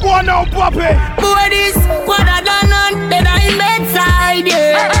inside. Walk one now, puppy. Boy this, what I done on, dead in bedside,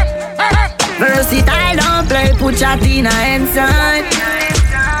 yeah. Versatile, don't play, put your tina inside.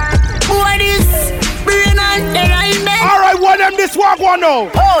 Boy this, brain on, dead in bedside. Alright, one them this walk one now.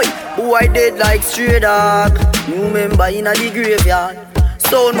 Boy, boy dead like stray dog. New member in the graveyard.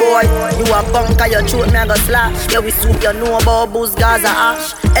 Stone boy, you a bunker, your throat me a go slash. Yeah, we soup, you know about booze, Gaza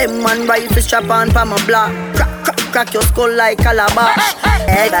ash. M1 rifle strap on for my block. Crack your skull like calabash.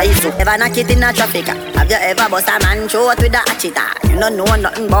 Ever you so ever knock it in a traffic? Have you ever bust a man throat with a hatcheta? You don't know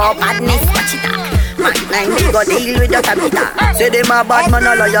nothing about badness, watch it. Man, 90 go deal with your tabita. Say them a bad man,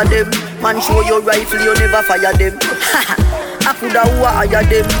 I liar them. Man, show your rifle, you never fire them. I coulda who I hire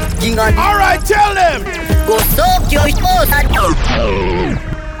them. King and alright, tell them. Go soak your toes and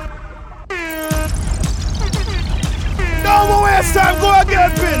no more waste time, go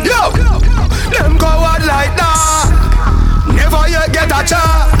again, Pin. Yo, them go out like that. Never yet get a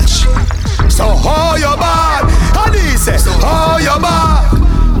charge. So how you bad? Addies say, how you bad?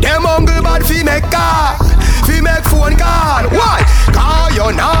 Them hungry bad fi make car, fi make phone call. Why? Cause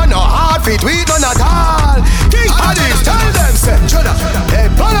you know no hard fit we done at all. King Addies, tell them say, Jada, hey,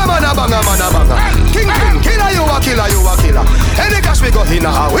 banga mana banga mana banga. King killer you a killer, you a killer. Any cash we got in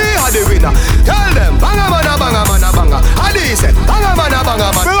a we are the winner. Tell them banga mana banga mana banga. Addies say, banga mana banga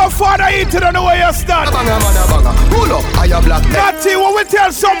mana. We go further into the way you stand. Banga mana banga. Pull up, I am black. Natty, what we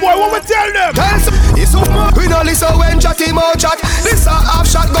tell some boy, what we tell them? Tell some, it's so much. We no listen when chatty more chat. This a half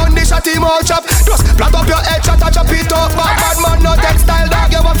shotgun, this chatty more chop. Just flat up your head, chat it up. Bad man, no textile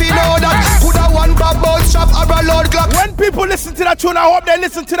dog, you want to know that. Coulda one bad bounce shop, or a load clock. When people listen to that tune, I hope they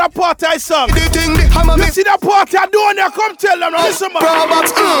listen to that party I sung. The thing, the hammer, you see that party I doing there, come tell them, listen man.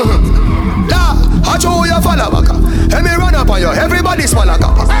 Robots, I show you follow back. Let me run up on you, everybody swallow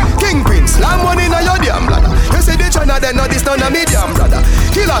kappa. Kingpin, slam one in your damn bladder. You see the China, then no this none of me damn brother.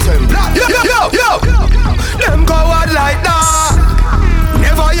 Killers them black, yo. Them go out like that.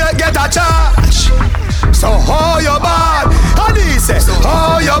 Never yet get a charge. So how you bad? Addies say,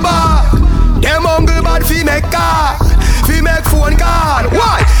 how you bad? Them hungry bad fi make car, fi make phone call.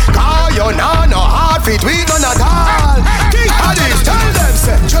 Why? Cause you know no hard fit we done at all. King Addies, tell them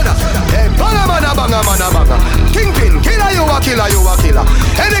say, Jada, hey, banga mana banga mana banga. Kingpin, killer you a killer, you a killer.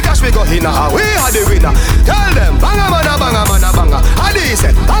 Any cash we got in a we are the winner. Tell them banga mana banga mana banga. Addies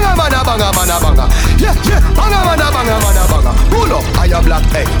say, banga mana banga mana banga. Yeah, banga mana banga mana banga. Pull up, I am black,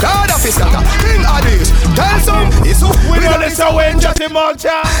 hey, God of his scatter. King Addies, tell some, it's who we know this a when chatty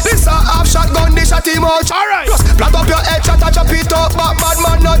mulcha. This a half shotgun, this chatty mulch. Alright. Just flat up your head, chop it up. Bad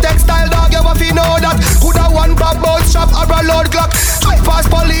man, no textile dog, you want to know that. Coulda one bad bounce shop, or a load clock. Drive past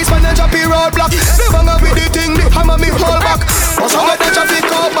policeman and choppy roadblock. They banga with the thing, they hammer me hold back. But some of the traffic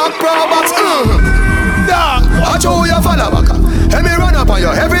come back, pro box. I show you follow back. Let me run up on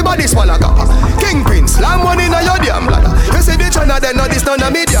you, everybody swallow kappa. Kingpin, slam one in your damn bladder. You see the China, then no this none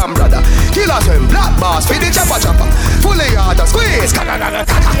of me damn brother. Killers them black boss, feed the chopper. Fully hard to squeeze,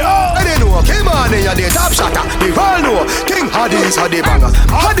 They know, came on in your day top shotter. The world know, King Addies had the banger.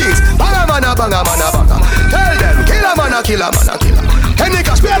 Addies, banga mana banga mana banga. Tell them, killer mana killer mana killer. Any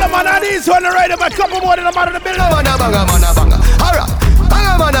cash, kill a man Addies on the right of a couple more than a man in the building. Mana banga mana banga. Alright.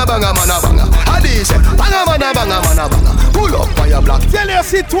 Banga mana banga mana banga. Addies, banga mana banga mana banga. Pull up on your block. Tell you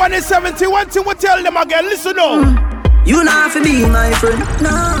see 2070, one thing we tell them again, listen now. You not fi be my friend,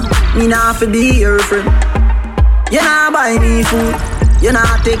 no. Me not fi be your friend. You not buy me food. You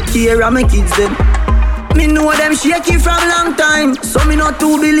not take care of my kids then. Me know them shaky from long time, so me not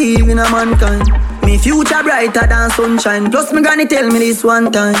to believe in a mankind. Me future brighter than sunshine. Plus me granny tell me this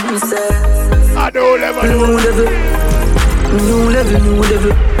one time. Me say, I don't ever know. New level.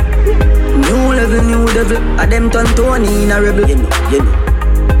 A them turn Tony in a rebel. You know.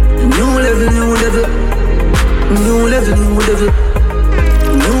 New level.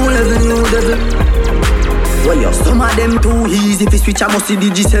 Well, yo, some of them too easy. If you switch, I must see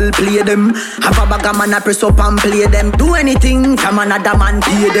digital play them. Have a bag of man, I press up and play them. Do anything from another man,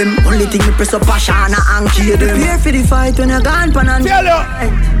 pay them. Only thing we press up, Ashana and kill them. Prepare for the fight when you're gone, pan and tell you,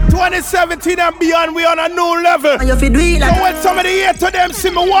 2017 and beyond, we on a new level. And you feel do it like so when somebody here to them,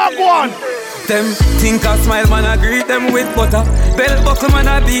 see me walk one. Them think I smile, man, I greet them with butter. Bell buckle, man,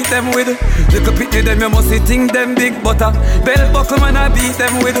 I beat them with. Look up at them, you must think them big butter. Bell buckle, man, I beat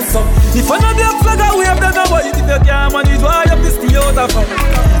them with. So if I know the flag, I wave them away. If you can't manage, why you have to stay out of fight?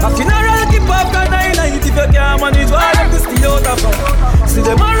 A funeral keep up the night. If you can't manage, why you have to stay out of fight? See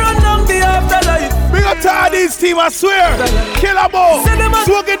them a run down the afterlife. Bring up to Addies team, I swear. Killer Bow,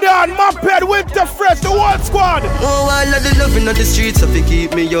 Swaggy Down, Moped, Winter Fresh, the whole squad. Oh, I love the loving of the streets, so they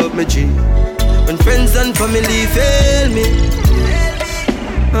keep me up, my G. When friends and family fail me,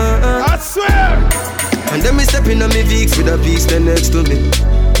 I swear. And then me stepping on me Vicks with a piece there next to me.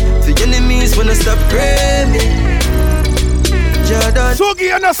 The enemies wanna stop praying me. Jordan,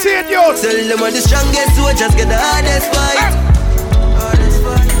 Swaggy and I see it, yo. Tell them I'm the strongest soldiers get the hardest fight.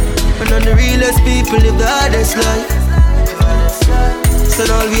 And on the realest people live the hardest life. Sun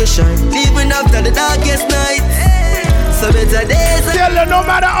always shine, even after the darkest night. So better days. Tell them no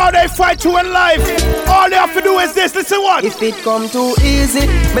matter how they fight you in life, all they have to do is this. Listen what? If it come too easy,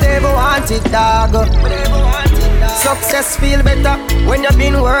 but never want it, dog. Success feel better when you've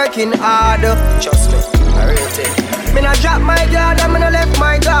been working hard. Trust me, I really think. Me not drop my guard, I'm gonna left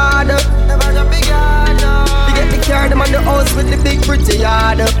my guard. Never drop my guard, no. You get the car, them on the house with the big pretty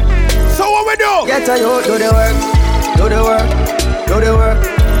yard. So what we do? Get a you, do the work, do the work, do the work,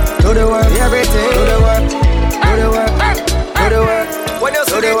 do the work, everything, do the work, do the work, do the work. When you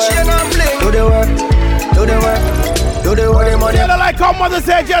see the chain and bling, do the work, do the work. Do the work, money. Yeah, like how Mother's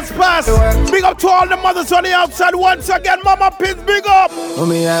Day just passed. Big up to all the mothers on the outside. Once again, Mama Pins, big up.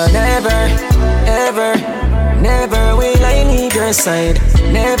 Me, I never, ever, never will I leave your side.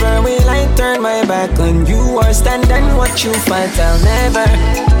 Never will I turn my back on you or stand and watch you fight. I'll never,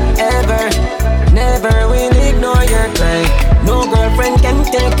 ever, never will ignore your cry. No girlfriend can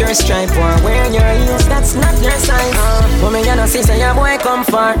take your stripe or wear your heels. That's not your size. Mommy, you know, sister, your boy come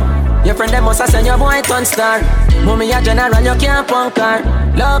far. Your friend them must have send your boy turn star. Mommy a general, you can't punk her.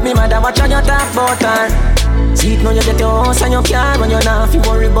 Love me mother, watch how you talk about her. See it now you get your house and your car. When you're not feel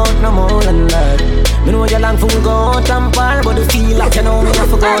worry about no more than that. Me know you long fool go out and par, but you feel like you know me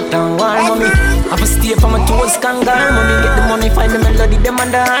have to go out and war. Mommy, I have to stay for my toes kangar. Mommy get the money, find the melody, them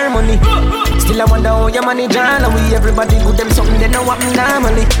and the harmony. Still I wonder how your money drawn. And we everybody good them something they know what me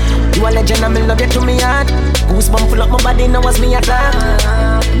normally. You a legend and me love you to me heart. Goosebumps full up my body, now was me attack.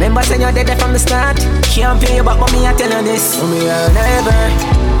 Remember saying you're dead from the start. Can't pay you back, but me I tell you this. Me I never,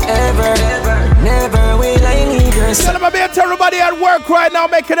 ever, never will I leave your side. Tell them about everybody at work right now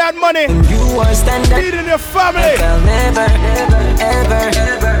making that money. And you are standing feeding your family. I'll never, ever,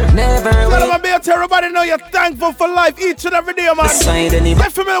 never tell them about everybody know you're thankful for life each and every day, man.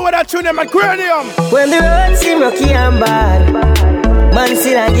 Get familiar with that tune, man. Cranium. When the road seem rocky and bad, man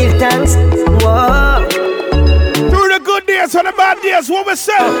still I give thanks. Whoa. Through the good days and the bad days, what we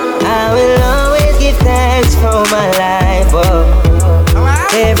say? I will always give thanks for my life, oh.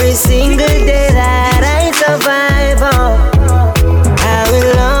 Every single day that I survive, oh. I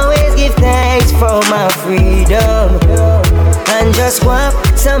will always give thanks for my freedom. And just walk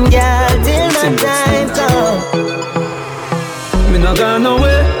some girl till my time come. Me not gone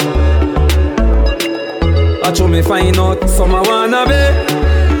away. I show me find out some I wanna be.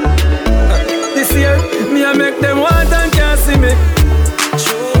 This year, me I make them want and can't see me.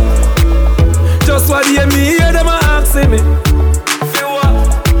 Just what they me hear them a asking me. Feel what?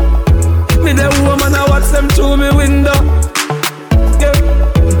 Me the woman I watch them through me window. Yeah.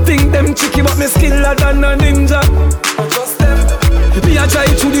 Think them tricky but me skiller than a ninja. Just them. Me I try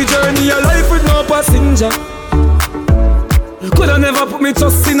through the journey of life with no passenger. Coulda never put me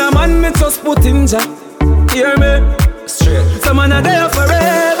trust in a man, me just put in ja. Hear me? Straight. Some man are there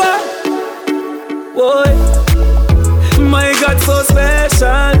forever. Boy, my God so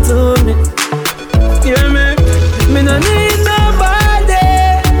special to me. Hear me? Me no need nobody.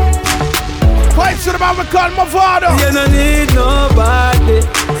 Why should the man we call my father? You no need nobody.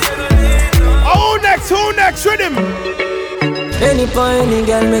 Who next? Who next? With him? Any point,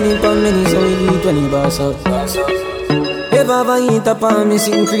 girl, many pound, many so we need 20 bars out. If I ever eat up on me,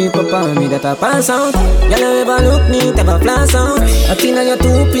 sing creep up on me, that I pass out. Y'all ever look neat, ever flash out. I think on your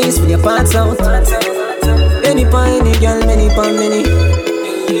two-piece with your parts out. Any point, girl, many pound, many.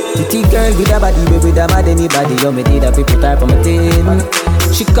 Pretty girl with a body, with a bad anybody. You me did a people type on my team.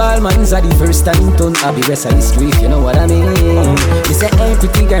 She call man's the first time turn I be rest of history, if you know what I mean. She say, hey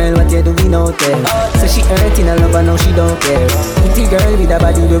pretty girl, what you doing out there? So she hurting a lover, now she don't care. Pretty girl with a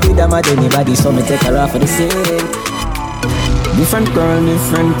body, with a mad anybody. So me take her off for the same. Different girl,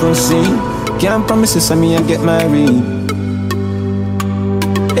 different pussy. Can't promise you me and get married.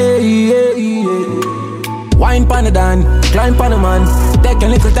 Hey, hey, hey. Wine pan the dan, climb pan the man. Take a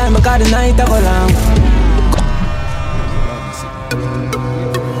little time because the night I go long.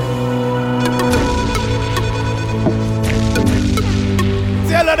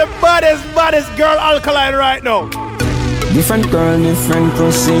 Tell her the baddest girl alkaline right now. Different girl, different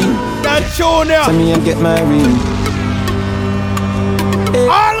pussy. That show now. So me and get married.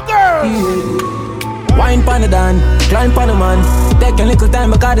 All girls. Wine pan the dan, climb pan the man. Take a little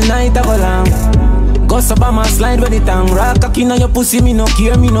time because the night I go long. Goss up on my slide with the tongue. Rock cocky on your pussy, me no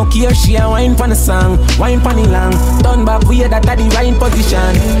care, me no care. She a wine pan the song, wine pan the long. Turn back way that at the right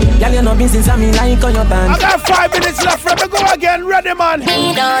position. Y'all you know business and me like on your tongue. I got 5 minutes left, let me go again, ready man.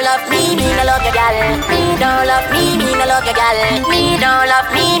 Me don't love me, me no love your gal. Me don't love me, me no love your gal. Me don't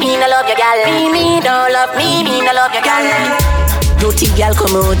love me, me no love your gal. Me don't love me, me no love your gal. Dirty girl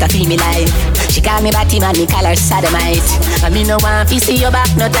come out to feel me life. She call me batty man, me call her sodomite. And me no want to see your back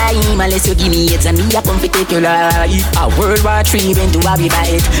no time unless you give me AIDS and me a come fi take your life. A World War III went to a be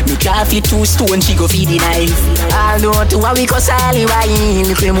bite. Me draw fi 2 stone, she go feed the knife. Although to a we go sally wine,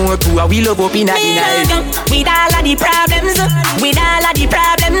 if we more poor we love up in a the night. With all of the problems, with all of the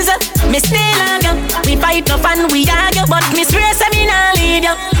problems, me still love you. We fight no fun, we argue, but me swear say me nah leave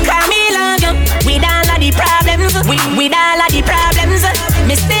you. Cause me love you. With all of the problems, with all of the problems,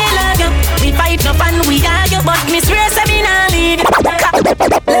 me still love you. We fight no fun, we argue, but me swear say me nah leave you.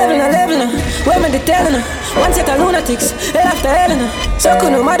 Level, where am I telling her? One set of lunatics, hell after hell in her. So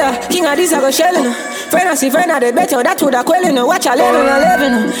could no matter, king of this I go shelling her. Friend I see friend I they bet you that would a quelling her. Watch a level,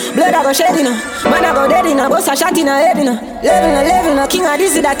 blood I go shedding her. Man I go dead in her, boss a shot in her head in her. Level, king of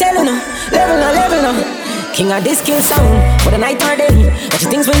this is that telling her. Level, king of this kill sound for the night or day. What you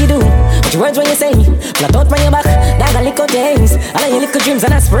things when you do, what your words when you say. Flat out on your back, dog a little days. All of your little dreams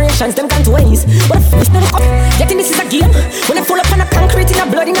and aspirations, them can't waste. But if it's not a cup, getting this is a game. When I full up on a concrete in a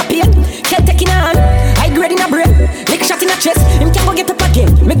blood in a pain. Can't take in a hand, high grade in a brain. Lick shot in a chest, him can't go get up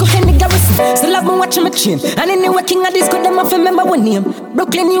again. Me go ahead nigga listen, still have me watching my chin. And anyway king of this could them off remember one name.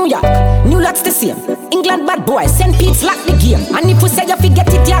 Brooklyn, New York, New Lots the same. England bad boy, St. Pete's lock the game. And if you say you forget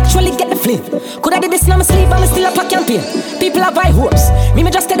it, you actually get the flame. Could I do this now my sleep, I'm still up a campaign. People have high hopes, me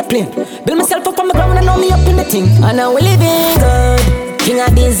just get the plane. Build myself up on the ground and know me up in the thing. And now we living good, king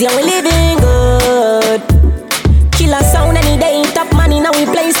of this, yeah we living good. Killer sound any day, top money now we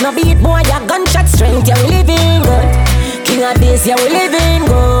place. No beat boy, ya gunshot strength, yeah we living good. King of this, yeah we living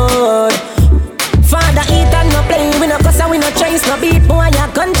good. Father eat and no play, we no cuss and we no chase. No beat boy, ya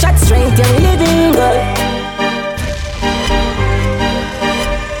gunshot strength, yeah we living good.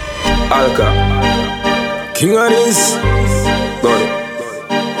 Alka, king of this, good.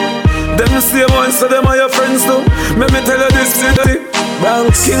 Them same ones, so them are your friends too. Let me tell you this city,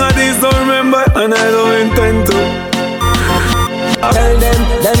 Bronx. King of these don't remember, and I don't intend to. Tell them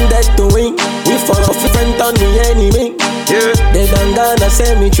dead to win. We follow friend on the enemy. Yeah, they done gonna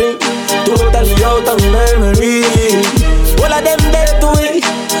cemetery, totally out of memory. All of them dead to win.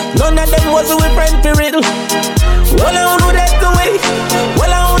 None of them was with friend for real. All of them dead to win. All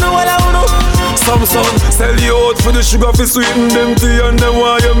of them. Some son sell you out for the sugar fi sweeten them tea and them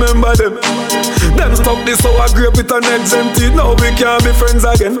why you remember them. Them stuck this sour grape with an exempt tea. Now we can't be friends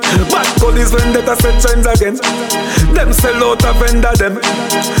again. Bad police vendetta set trends again. Them sell out a vendor them.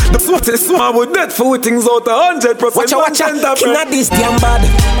 The what is small with death for things out 100%. Watch out, king of this damn bad.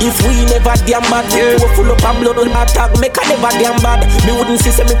 If we never damn bad, yeah. We full up a blood on attack. Make a never damn bad. Me wouldn't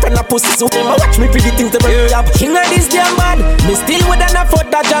see me friend a pussy so him watch me pretty things to bring up. King of this damn bad. Me still with an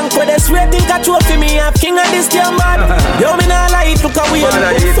afford that junk for the sweat think I trophy me have. King of this damn bad. Yo me nah lie, look how we are. We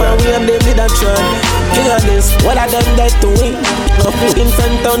and them did that turn. King of this, what are them dead to win? Nothing in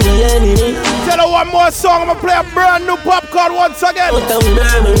front on the enemy. Tell her one more song, I'ma play a brand new popcorn once again. Well,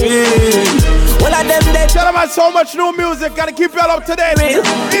 I them dead. Tell them I so much new music, gotta keep y'all up to date.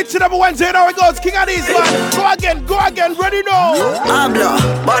 Each and every Wednesday, there it goes, King Addies, man. Go again, ready now. Habla,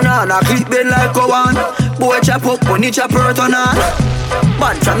 banana, clip bed like a one. Boy chop up, when you chop hurt on her.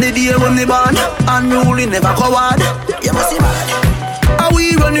 Bad from the day when they born, unruly never coward. You must see mad. Are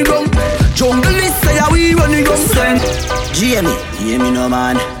we running down? Jungle is say are we running down? Jamie, hear me no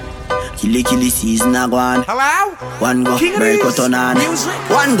man. Killy season a gone. Hello? One go, break out on an.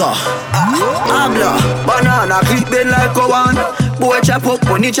 One go. Habla, banana, clip bed like a one. Boy chop up,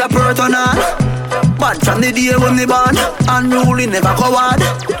 when you chop hurt on her. Bad from the day when they born, unruly never coward.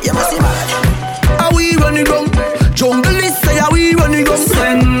 You must see mad. Are we running down? Jungle is say are we running down?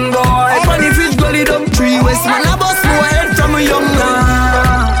 Send boy, money fish gully down. 3 West man a bus boy head from a young man.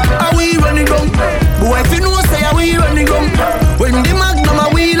 Are we running down? Boy if you know say are we running down? When the magnum a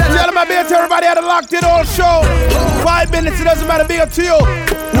wheel and tell them I be to everybody at the Locked In All Show. 5 minutes, it doesn't matter, be it to you.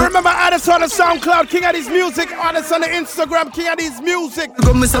 Remember, add us on the SoundCloud, King Addies Music. Add us on the Instagram, King Addies Music.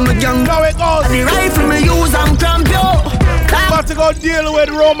 Go me some young. How it goes. And the rifle me use, I'm cramp yo. About to go deal with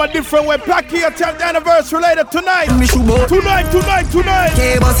Rome a different way. Pack here, 10th anniversary later tonight. Tonight.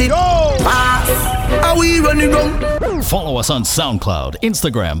 Yo. Are we running down? Follow us on SoundCloud,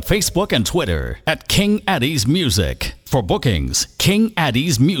 Instagram, Facebook, and Twitter at King Addies Music. For bookings,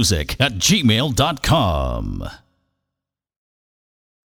 kingaddiesmusic@gmail.com.